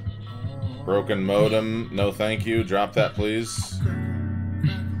 Broken modem. No, thank you. Drop that, please.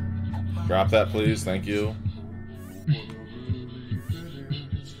 Drop that, please. Thank you.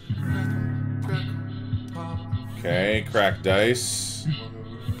 Okay. Cracked dice.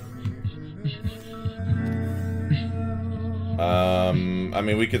 I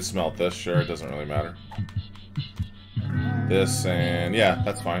mean, we could smelt this. Sure, it doesn't really matter. This and... yeah,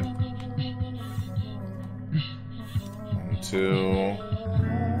 that's fine. 1, 2...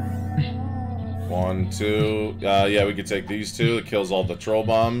 1, 2... yeah, we could take these two. It kills all the troll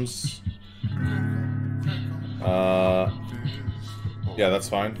bombs. Yeah, that's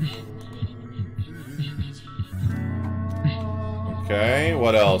fine. Okay,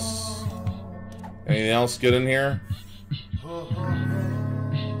 what else? Anything else good in here?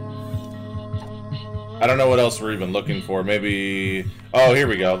 I don't know what else we're even looking for. Maybe... oh, here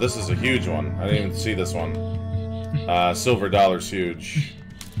we go. This is a huge one. I didn't even see this one. Silver dollar's huge.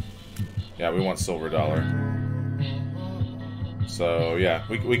 Yeah, we want silver dollar. So, yeah.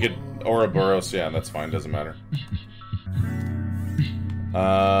 We could... Ouroboros, yeah, that's fine. Doesn't matter.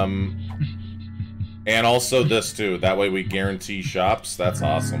 And also this, too. That way we guarantee shops. That's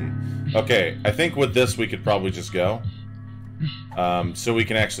awesome. Okay, I think with this we could probably just go. So we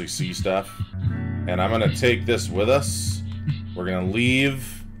can actually see stuff. And I'm gonna take this with us. We're gonna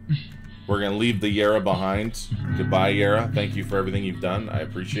leave the Yara behind. Goodbye, Yara. Thank you for everything you've done. I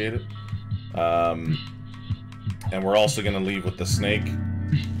appreciate it. And we're also gonna leave with the snake.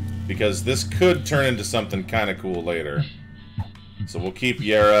 Because this could turn into something kind of cool later. So we'll keep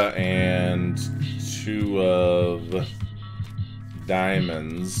Yara and 2 of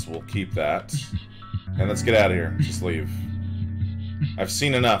diamonds. We'll keep that. And let's get out of here. Just leave. I've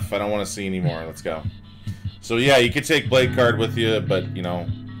seen enough. I don't want to see any more. Let's go. So yeah, you could take Blade Card with you, but you know,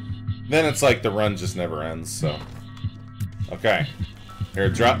 then it's like the run just never ends. So, okay, here,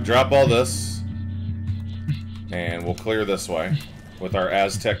 drop all this, and we'll clear this way with our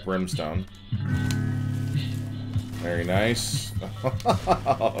Aztec Brimstone. Very nice.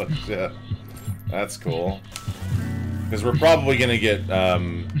 Oh shit, that's cool. Because we're probably gonna get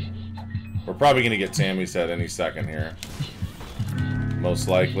Tammy's head any second here. Most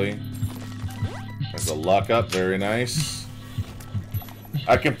likely. There's a luck up, very nice.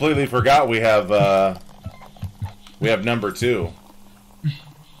 I completely forgot we have number 2.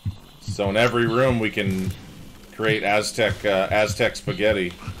 So in every room we can create Aztec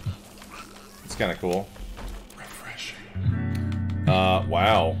spaghetti. It's kind of cool. Refreshing.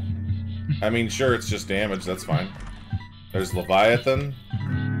 Wow. I mean, sure, it's just damage. That's fine. There's Leviathan.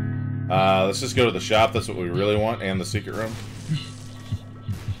 Let's just go to the shop. That's what we really want, and the secret room.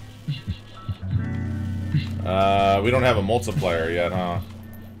 We don't have a multiplier yet, huh?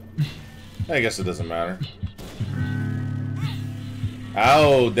 I guess it doesn't matter.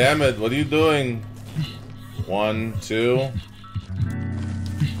 Ow, damn it, what are you doing? 1, 2.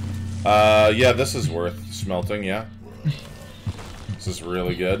 Yeah, this is worth smelting, yeah. This is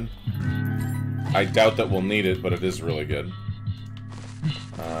really good. I doubt that we'll need it, but it is really good.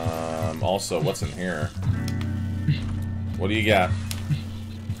 Also, what's in here? What do you got?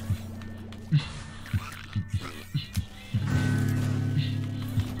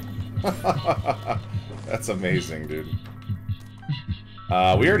 That's amazing, dude.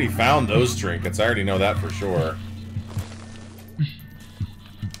 We already found those trinkets. I already know that for sure.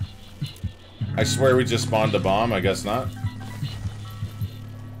 I swear we just spawned a bomb. I guess not.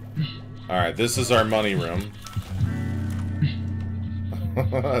 Alright, this is our money room.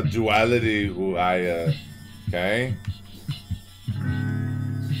 Duality, okay.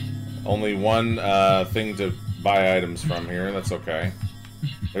 Only one thing to buy items from here, that's okay.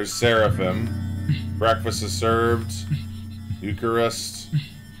 There's Seraphim. Breakfast is served. Eucharist.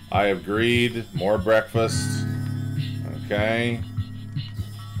 Eye of Greed. More breakfast. Okay.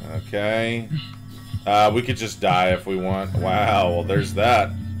 Okay. We could just die if we want. Wow, well there's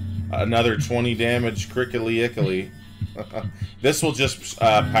that. Another 20 damage, crickly-ickly. This will just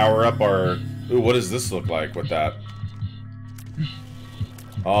power up our... Ooh, what does this look like with that?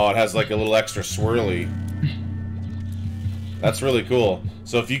 Oh, it has like a little extra swirly. That's really cool.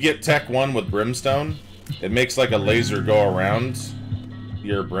 So if you get Tech 1 with Brimstone, it makes like a laser go around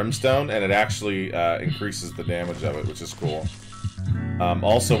your Brimstone, and it actually increases the damage of it, which is cool.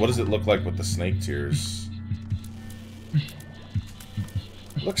 Also, what does it look like with the snake tears?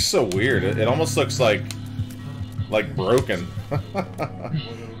 It looks so weird. It almost looks like broken.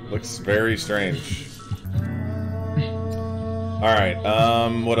 Looks very strange. Alright,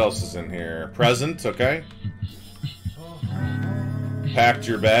 what else is in here? Present, okay. Packed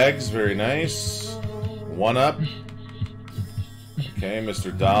your bags, very nice. One up. Okay,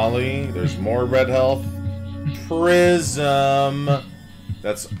 Mr. Dolly. There's more red health. Prism.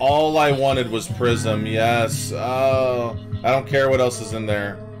 That's all I wanted was Prism, yes. Oh, I don't care what else is in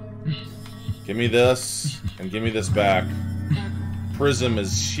there. Give me this, and give me this back. Prism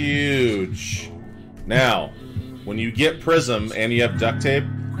is huge. Now, when you get Prism and you have duct tape,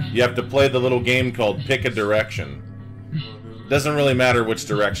 you have to play the little game called Pick a Direction. Doesn't really matter which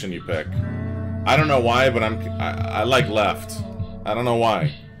direction you pick. I don't know why, but I like left. I don't know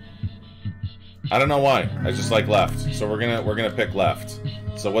why. I don't know why. I just like left. So we're gonna pick left.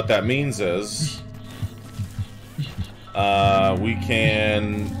 So what that means is we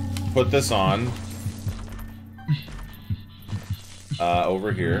can put this on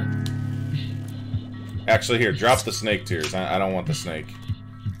over here. Actually, here, drop the snake tears. I don't want the snake.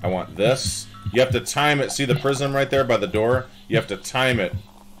 I want this. You have to time it. See the prism right there by the door? You have to time it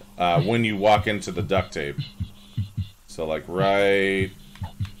when you walk into the duct tape. So like right,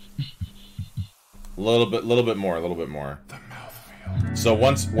 a little bit more. The mouthfeel. So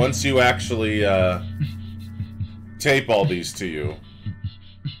once you actually tape all these to you,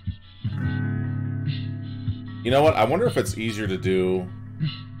 you know what? I wonder if it's easier to do.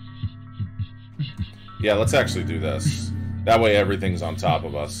 Yeah, let's actually do this. That way everything's on top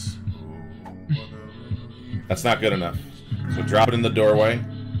of us. That's not good enough. So drop it in the doorway.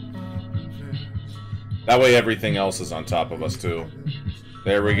 That way everything else is on top of us too.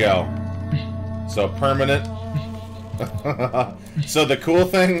 There we go. So permanent. So the cool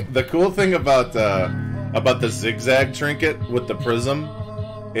thing about the zigzag trinket with the prism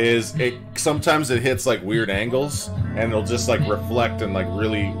is sometimes it hits like weird angles and it'll just like reflect in like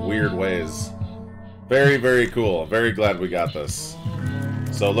really weird ways. Very, very cool. Very glad we got this.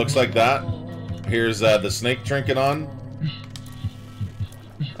 So it looks like that. Here's the snake trinket on.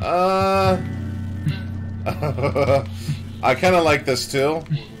 I kind of like this too.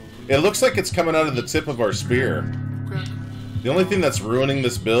 It looks like it's coming out of the tip of our spear. The only thing that's ruining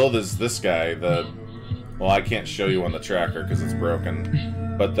this build is this guy. Well, I can't show you on the tracker because it's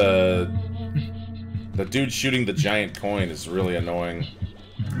broken. But the dude shooting the giant coin is really annoying.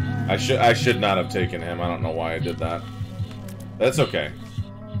 I should not have taken him. I don't know why I did that. That's okay.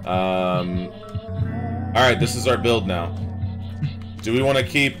 Alright, this is our build now. Do we want to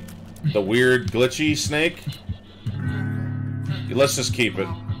keep the weird glitchy snake? Let's just keep it.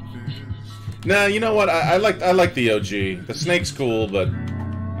 Nah, you know what? I like the OG. The snake's cool, but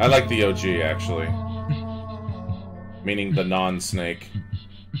I like the OG actually. Meaning the non-snake.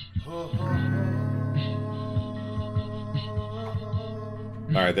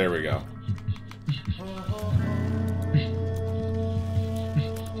 Alright, there we go.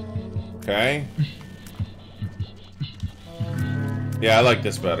 Okay. Yeah, I like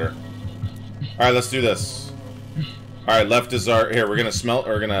this better. Alright, let's do this. Alright, left is our... Here, we're gonna smelt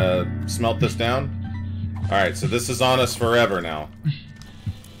this down. Alright, so this is on us forever now.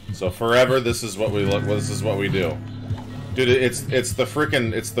 So forever, this is what we look... This is what we do. Dude, it's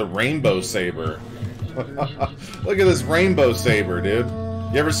the rainbow saber. Look at this rainbow saber, dude.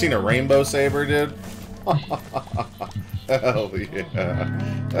 You ever seen a rainbow saber, dude? Hell yeah.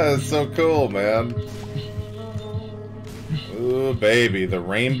 That is so cool, man. Ooh, baby.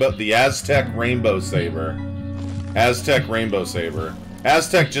 The Aztec rainbow saber. Aztec rainbow saber.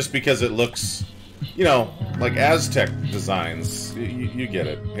 Aztec just because it looks, you know, like Aztec designs. You get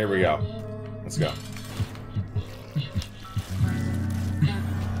it. Here we go. Let's go.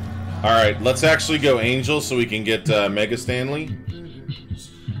 Alright, let's actually go Angel so we can get Mega Stanley.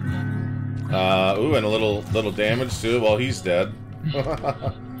 Ooh, and a little damage too. Well, he's dead.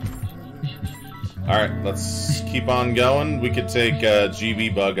 Alright, let's keep on going. We could take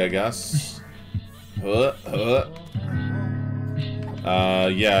GB Bug, I guess. Yeah,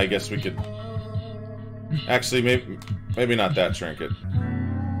 I guess we could... Actually, maybe not that trinket.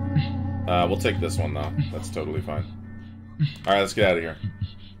 We'll take this one, though. That's totally fine. Alright, let's get out of here.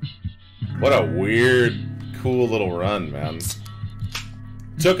 What a weird, cool little run, man.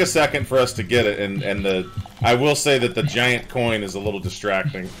 Took a second for us to get it, and I will say that the giant coin is a little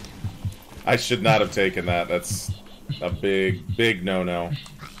distracting. I should not have taken that. That's a big, big no-no.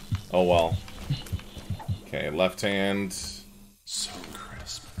 Oh well. Okay, left hand. So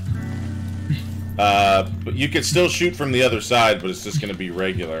crisp. But you could still shoot from the other side, but it's just going to be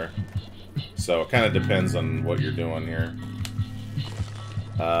regular. So it kind of depends on what you're doing here.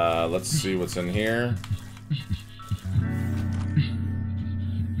 Let's see what's in here.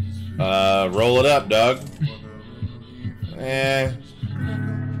 Roll it up, Doug.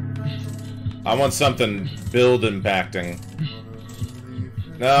 I want something build impacting.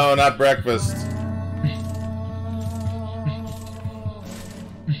 No, not breakfast.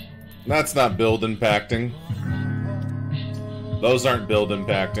 That's not build impacting. Those aren't build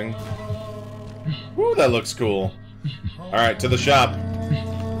impacting. Woo, that looks cool. Alright, to the shop.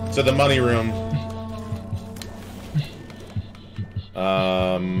 To the money room.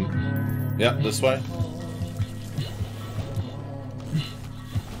 Yep, this way.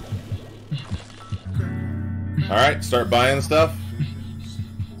 Alright, start buying stuff.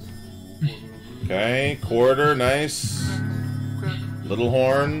 Okay, quarter, nice. Little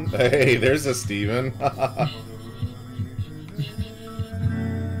horn. Hey, there's a Steven.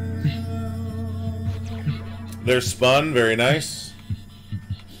 There's spun, very nice.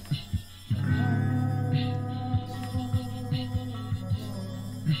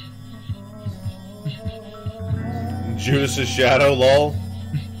 Judas's shadow, lol.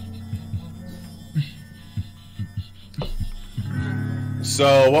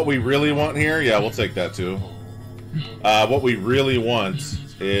 So, what we really want here... Yeah, we'll take that, too. What we really want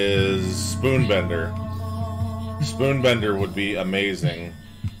is Spoonbender. Spoonbender would be amazing.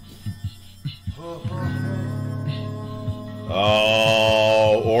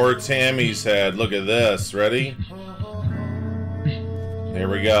 Oh, or Tammy's head. Look at this. Ready? Here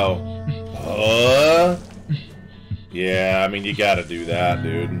we go. Yeah, I mean, you gotta do that,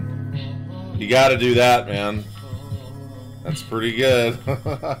 dude. You gotta do that, man. That's pretty good.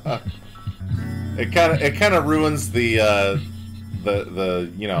 It kind of ruins the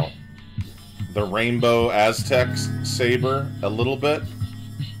you know, the rainbow Aztec saber a little bit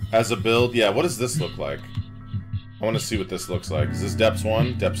as a build. Yeah, what does this look like? I want to see what this looks like. Is this depths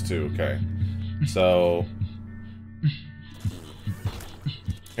 1? Depths 2, okay. So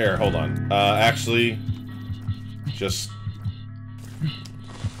here, hold on. Actually, just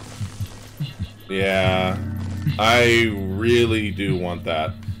yeah, I really do want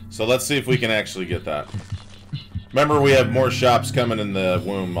that. So let's see if we can actually get that. Remember, we have more shops coming in the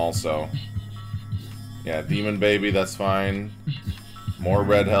womb also. Yeah, Demon Baby, that's fine. More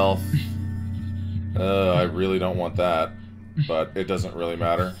red health. I really don't want that, but it doesn't really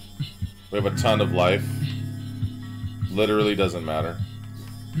matter. We have a ton of life. Literally doesn't matter.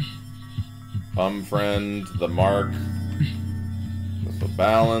 Friend, the mark. The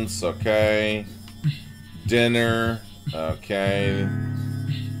balance, okay. Dinner, okay.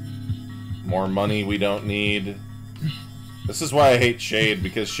 More money we don't need. This is why I hate Shade,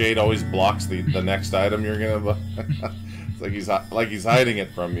 because Shade always blocks the next item you're gonna buy. It's like he's hiding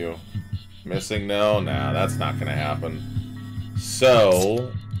it from you. Missing? No, nah, that's not gonna happen.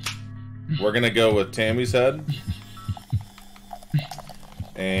 So we're gonna go with Tammy's head.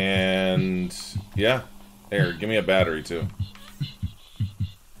 And yeah. Here, give me a battery too.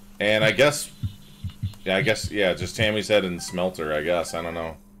 And I guess yeah, just Tammy's head and Smelter, I guess. I don't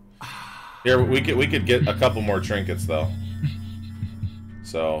know. Here, we could get a couple more trinkets though.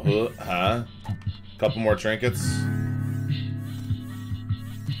 So, couple more trinkets.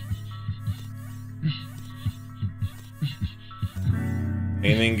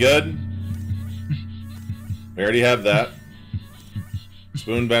 Anything good? We already have that.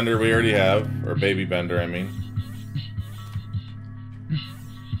 Spoonbender we already have. Or Baby Bender, I mean.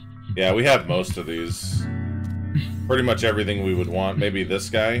 Yeah, we have most of these. Pretty much everything we would want. Maybe this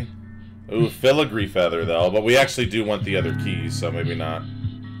guy. Ooh, Filigree Feather, though. But we actually do want the other keys, so maybe not.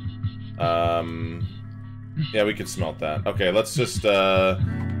 Yeah, we could smelt that. Okay, let's just,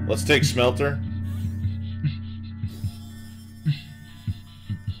 let's take Smelter.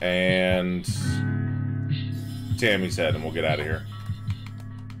 And Tammy's head, and we'll get out of here.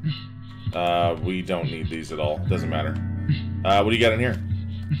 We don't need these at all. Doesn't matter. What do you got in here?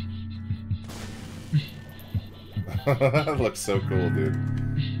 That looks so cool, dude.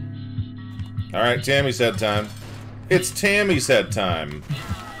 Alright, Tammy's head time. It's Tammy's head time.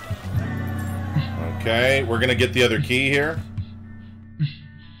 Okay, we're gonna get the other key here.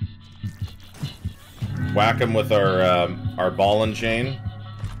 Whack him with our ball and chain.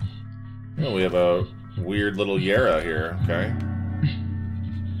 Oh, we have a weird little Yara here. Okay.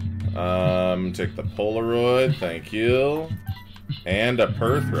 Take the Polaroid, thank you. And a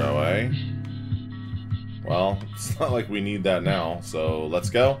Perthrow, eh? Well, it's not like we need that now, so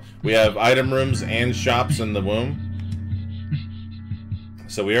let's go. We have item rooms and shops in the womb.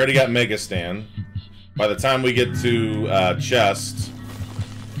 So we already got Mega Stand. By the time we get to chest,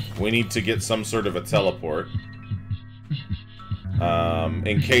 we need to get some sort of a teleport.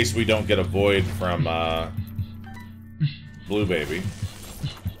 In case we don't get a void from Blue Baby.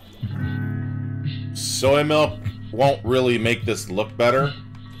 Soy milk won't really make this look better,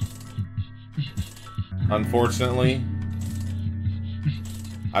 unfortunately.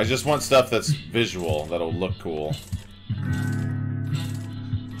 I just want stuff that's visual, that'll look cool.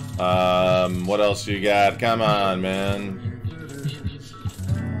 What else you got? Come on, man.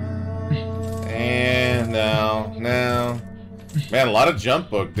 And now. Man, a lot of jump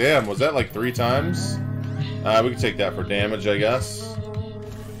book. Damn, was that like 3 times? We can take that for damage, I guess.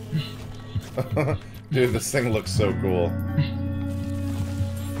 Dude, this thing looks so cool.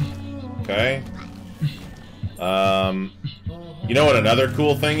 Okay. You know what another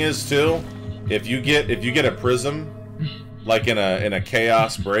cool thing is too? If you get a prism, like in a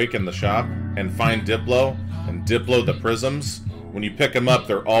chaos break in the shop, and find Diplo and Diplo the prisms, when you pick them up,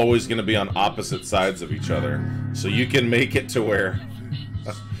 they're always going to be on opposite sides of each other. So you can make it to where.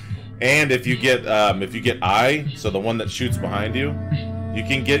 And if you get eye, so the one that shoots behind you, you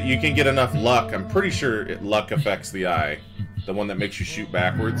can get enough luck. I'm pretty sure luck affects the eye, the one that makes you shoot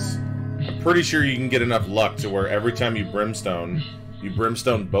backwards. I'm pretty sure you can get enough luck to where every time you brimstone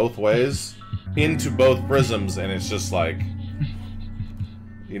both ways into both prisms, and it's just like,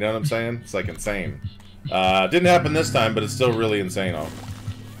 you know what I'm saying? It's like insane. Didn't happen this time, but it's still really insane.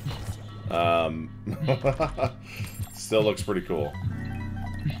 Still looks pretty cool.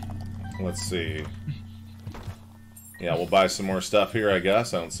 Let's see. Yeah, we'll buy some more stuff here, I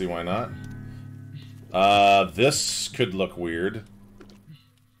guess. I don't see why not. This could look weird.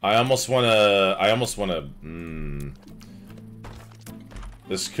 I almost wanna.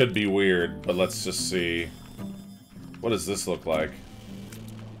 This could be weird, but let's just see. What does this look like?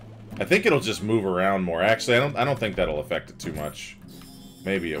 I think it'll just move around more. Actually, I don't think that'll affect it too much.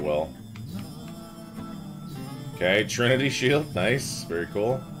 Maybe it will. Okay, Trinity Shield, nice, very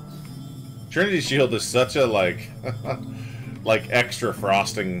cool. Trinity Shield is such a like extra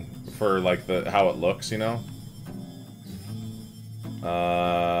frosting for like how it looks, you know.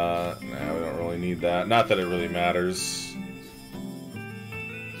 Nah, we don't really need that. Not that it really matters.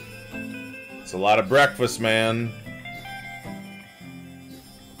 It's a lot of breakfast, man.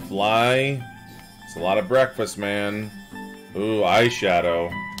 Fly. It's a lot of breakfast, man. Ooh,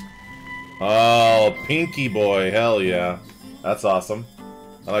 eyeshadow. Oh, Pinky Boy. Hell yeah. That's awesome.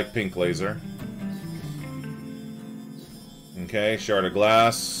 I like pink laser. Okay, shard of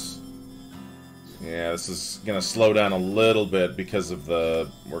glass. Yeah, this is gonna slow down a little bit because of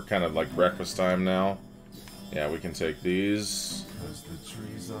we're kind of like breakfast time now. Yeah, we can take these.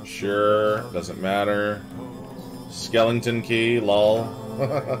 Sure, doesn't matter. Skeleton key, lol.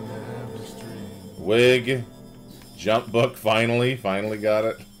 Wig. Jump book, finally got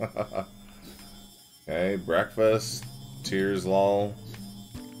it. Okay, breakfast. Tears, lol.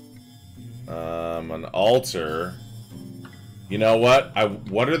 An altar. You know what?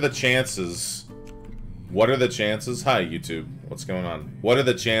 What are the chances? What are the chances? Hi, YouTube. What's going on? What are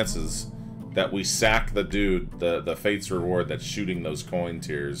the chances that we sack the dude, the Fate's Reward that's shooting those coin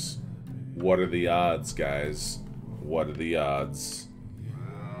tiers? What are the odds, guys? What are the odds?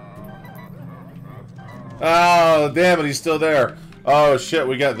 Oh, damn it, he's still there. Oh, shit,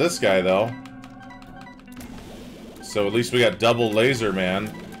 we got this guy, though. So at least we got double laser,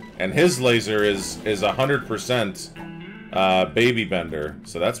 man. And his laser is 100% baby bender.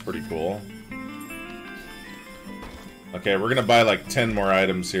 So that's pretty cool. Okay, we're gonna buy like 10 more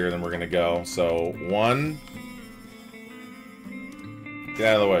items here, and then we're gonna go. So, 1. Get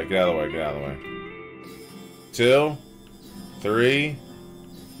out of the way, get out of the way, get out of the way. 2, 3,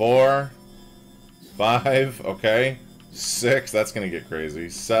 4, 5, okay. 6, that's gonna get crazy.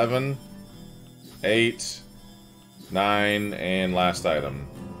 7, 8, 9, and last item.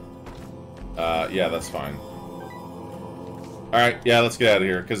 Yeah, that's fine. Alright, yeah, let's get out of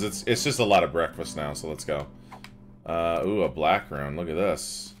here, because it's just a lot of breakfast now, so let's go. Ooh, a black rune. Look at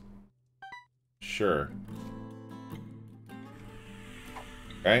this. Sure.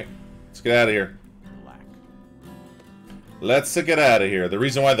 Alright, let's get out of here. Let's get out of here. The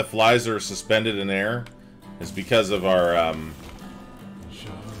reason why the flies are suspended in air is because of our,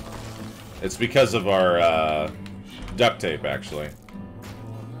 it's because of our, duct tape, actually.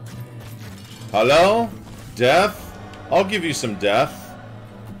 Hello? Death? I'll give you some death.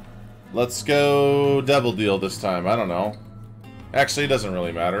 Let's go Devil Deal this time. I don't know. Actually, it doesn't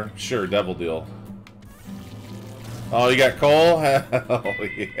really matter. Sure, Devil Deal. Oh, you got coal? Hell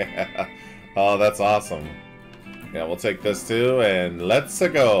yeah. Oh, that's awesome. Yeah, we'll take this too, and let's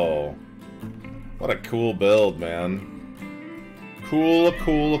go. What a cool build, man. Cool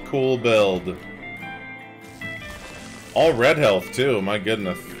build. All red health too, my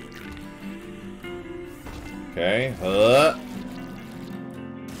goodness. Okay.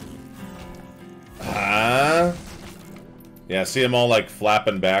 Yeah, see them all like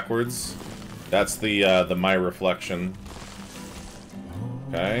flapping backwards? That's the my reflection.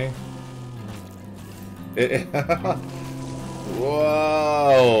 Okay.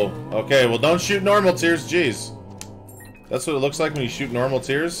 Whoa. Okay, well don't shoot normal tears, jeez. That's what it looks like when you shoot normal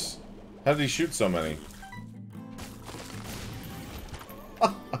tears? How did he shoot so many?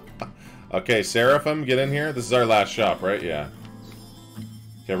 Okay, Seraphim, get in here. This is our last shop, right? Yeah.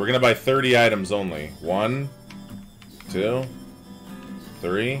 Okay, we're gonna buy 30 items only. 1, 2,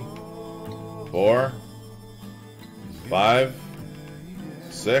 3, 4, 5,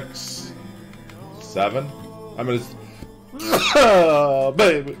 6, 7. I'm gonna... Oh,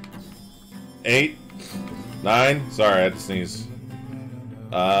 baby. 8, 9. Sorry, I had to sneeze.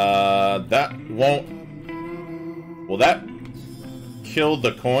 That won't... Will that kill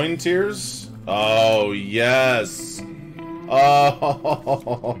the coin tears? Oh, yes.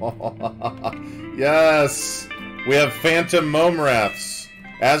 Oh, yes. We have Phantom Momraths.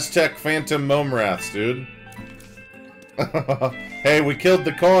 Aztec Phantom Momraths, dude. Hey, we killed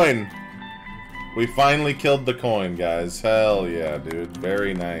the coin. We finally killed the coin, guys. Hell yeah, dude.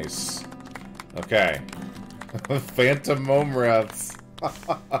 Very nice. Okay. Phantom Momraths.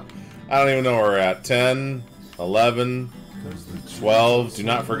 I don't even know where we're at. 10, 11, 12. Do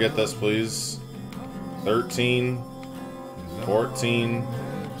not forget this, please. 13, 14,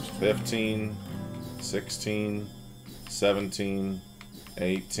 15, 16, 17,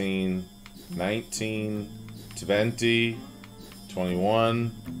 18, 19, 20,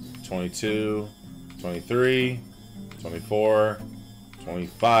 21, 22, 23, 24,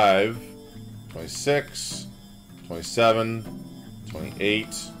 25, 26, 27, 28,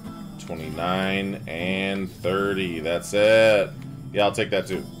 29, and 30. That's it. Yeah, I'll take that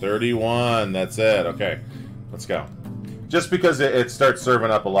too. 31. That's it. Okay, let's go. Just because it starts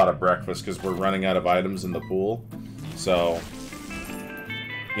serving up a lot of breakfast because we're running out of items in the pool. So,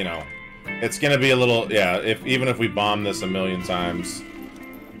 you know, it's going to be a little... Yeah, even if we bomb this a million times,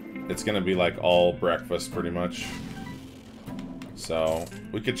 it's going to be like all breakfast pretty much. So,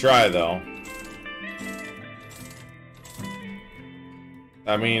 we could try though.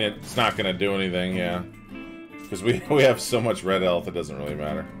 I mean, it's not going to do anything, yeah. Because we have so much red health, it doesn't really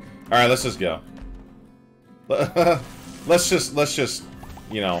matter. Alright, let's just go. Let's just,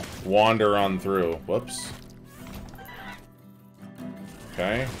 you know, wander on through. Whoops.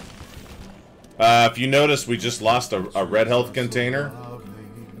 Okay. If you notice, we just lost a red health container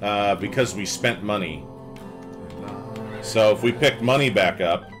because we spent money. So if we pick money back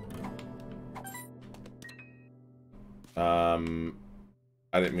up,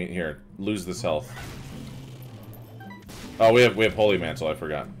 I didn't mean here. Lose this health. Oh, we have Holy Mantle. I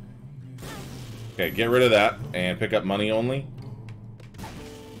forgot. Okay, get rid of that and pick up money only.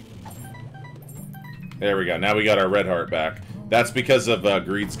 There we go. Now we got our red heart back. That's because of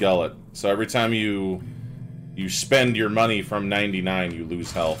Greed's Gullet. So every time you spend your money from 99, you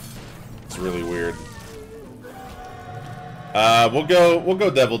lose health. It's really weird. We'll go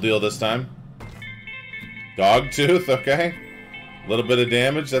Devil Deal this time. Dog Tooth, okay. A little bit of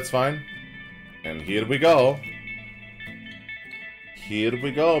damage, that's fine. And here we go. Here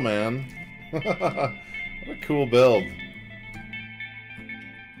we go, man. What a cool build.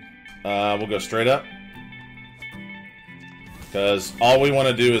 We'll go straight up. Because all we want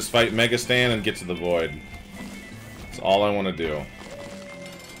to do is fight Megastan and get to the Void. That's all I want to do.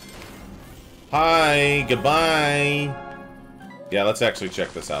 Hi, goodbye. Yeah, let's actually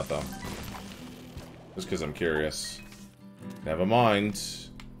check this out, though. Just because I'm curious. Never mind.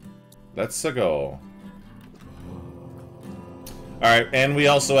 Let's go. Alright, and we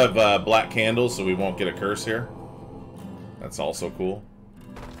also have black candles, so we won't get a curse here. That's also cool.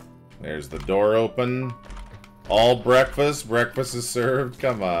 There's the door open. All breakfast. Breakfast is served.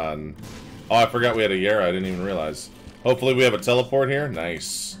 Come on. Oh, I forgot we had a Yara. I didn't even realize. Hopefully we have a teleport here.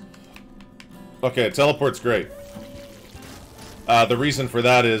 Nice. Okay, teleport's great. The reason for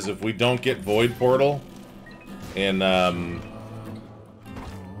that is if we don't get Void Portal in,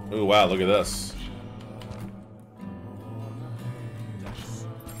 ooh, wow, look at this.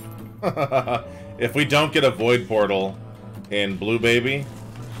 If we don't get a Void Portal in Blue Baby,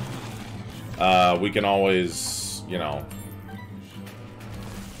 we can always, you know...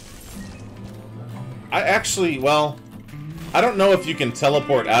 well, I don't know if you can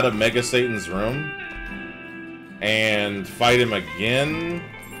teleport out of Mega Satan's room and fight him again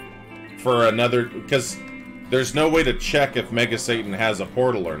for another... Because there's no way to check if Mega Satan has a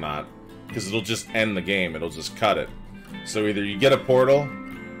portal or not, because it'll just end the game. It'll just cut it. So either you get a portal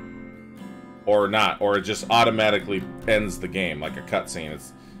or not, or it just automatically ends the game like a cutscene.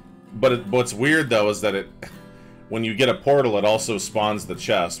 What's weird though is that when you get a portal, it also spawns the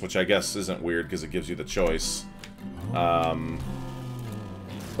chest, which I guess isn't weird because it gives you the choice.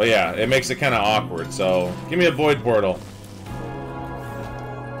 But yeah, it makes it kind of awkward. So give me a Void Portal.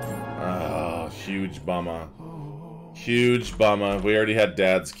 Oh, huge bummer. Huge bummer. We already had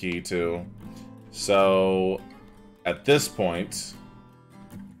Dad's key too. So at this point,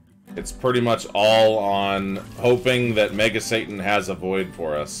 it's pretty much all on hoping that Mega Satan has a void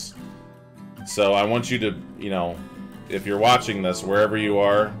for us. So I want you to, you know, if you're watching this, wherever you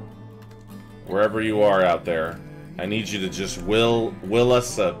are out there, I need you to just will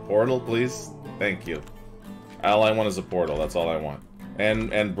us a portal, please. Thank you. All I want is a portal. That's all I want.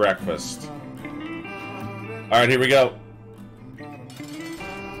 And breakfast. All right, here we go.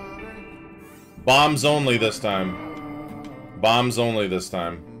 Bombs only this time. Bombs only this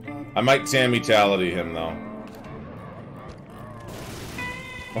time. I might Tammy-tality him, though.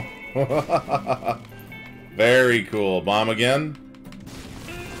 Very cool. Bomb again.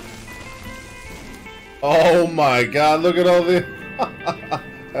 Oh my god, look at all the...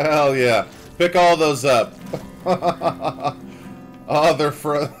 Hell yeah. Pick all those up. Oh, they're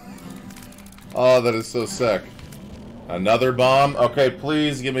Oh, that is so sick. Another bomb? Okay,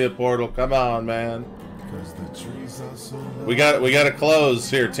 please give me a portal. Come on, man. We got to close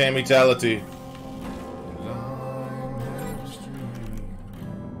here. Tammy-tality.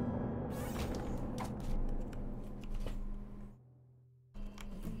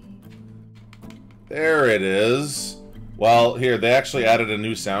 There it is. Well, here, they actually added a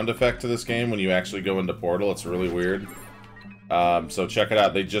new sound effect to this game when you actually go into Portal. It's really weird. So check it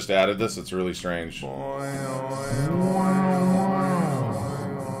out. They just added this. It's really strange.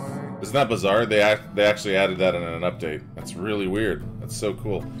 Isn't that bizarre? They actually added that in an update. That's really weird. That's so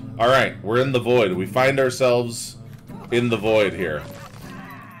cool. Alright, we're in the void. We find ourselves in the void here.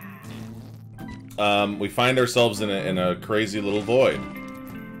 We find ourselves in a crazy little void.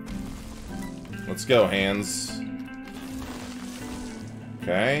 Let's go, hands.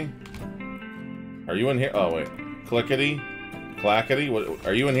 Okay. Are you in here? Oh, wait. Clickety? Clackety? What,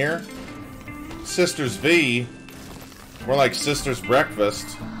 are you in here? Sisters V? More like Sisters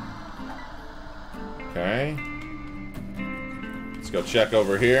Breakfast. Okay. Let's go check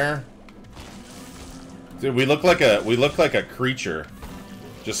over here. Dude, we look like a creature.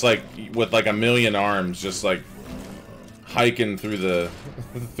 Just like with like a million arms, just like hiking through the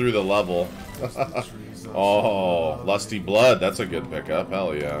through the level. Oh, Lusty Blood, that's a good pickup.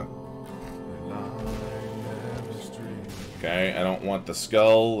 Hell yeah. Okay, I don't want the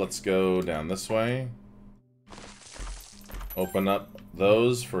skull. Let's go down this way. Open up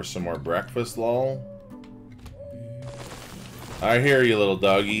those for some more breakfast, lol. I hear you, little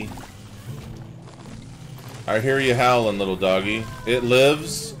doggy. I hear you howling, little doggy. It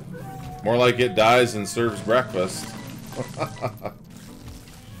lives. More like it dies and serves breakfast.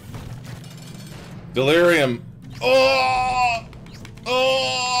 Delirium. Oh!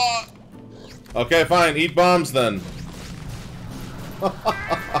 Oh! Okay, fine. Eat bombs then.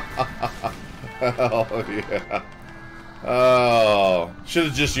 Hell yeah. Oh. Should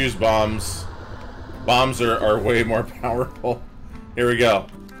have just used bombs. Bombs are way more powerful. Here we go.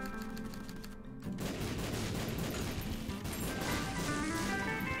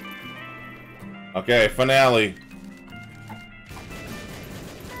 Okay, finale.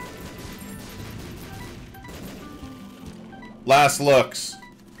 Last looks.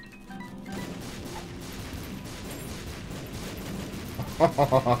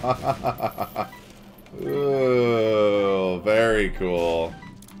 Ooh, very cool.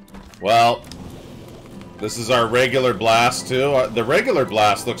 Well, This is our regular blast, too. The regular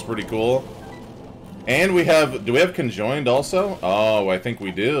blast looks pretty cool. And we have... Do we have conjoined also? Oh, I think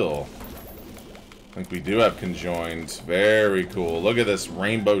we do. I think we do have conjoined. Very cool. Look at this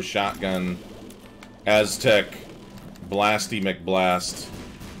rainbow shotgun. Aztec. Blasty McBlast.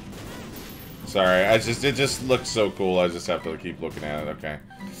 Sorry, it just looks so cool. I just have to keep looking at it. Okay.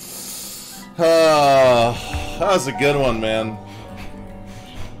 That was a good one, man.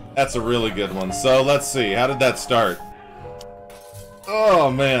 That's a really good one. So, let's see. How did that start?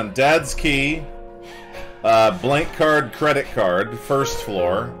 Oh, man. Dad's key. Blank card, credit card. First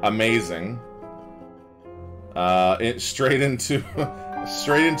floor. Amazing. Straight into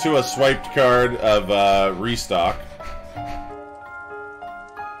a swiped card of restock.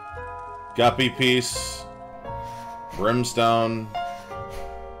 Guppy piece. Brimstone.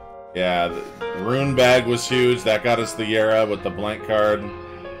 Yeah, the rune bag was huge. That got us the Yara with the blank card,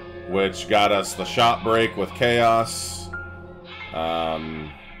 which got us the shot break with chaos.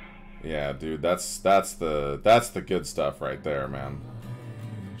 Yeah, dude, that's the good stuff right there, man.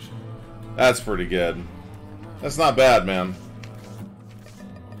 That's pretty good. That's not bad, man.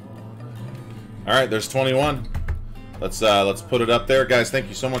 All right, there's 21. Let's put it up there, guys. Thank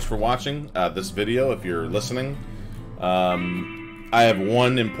you so much for watching this video. If you're listening, I have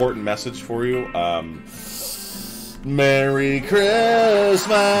one important message for you. Merry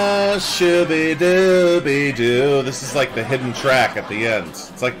Christmas, shooby-dooby-doo. This is like the hidden track at the end.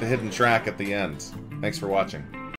 It's like the hidden track at the end. Thanks for watching.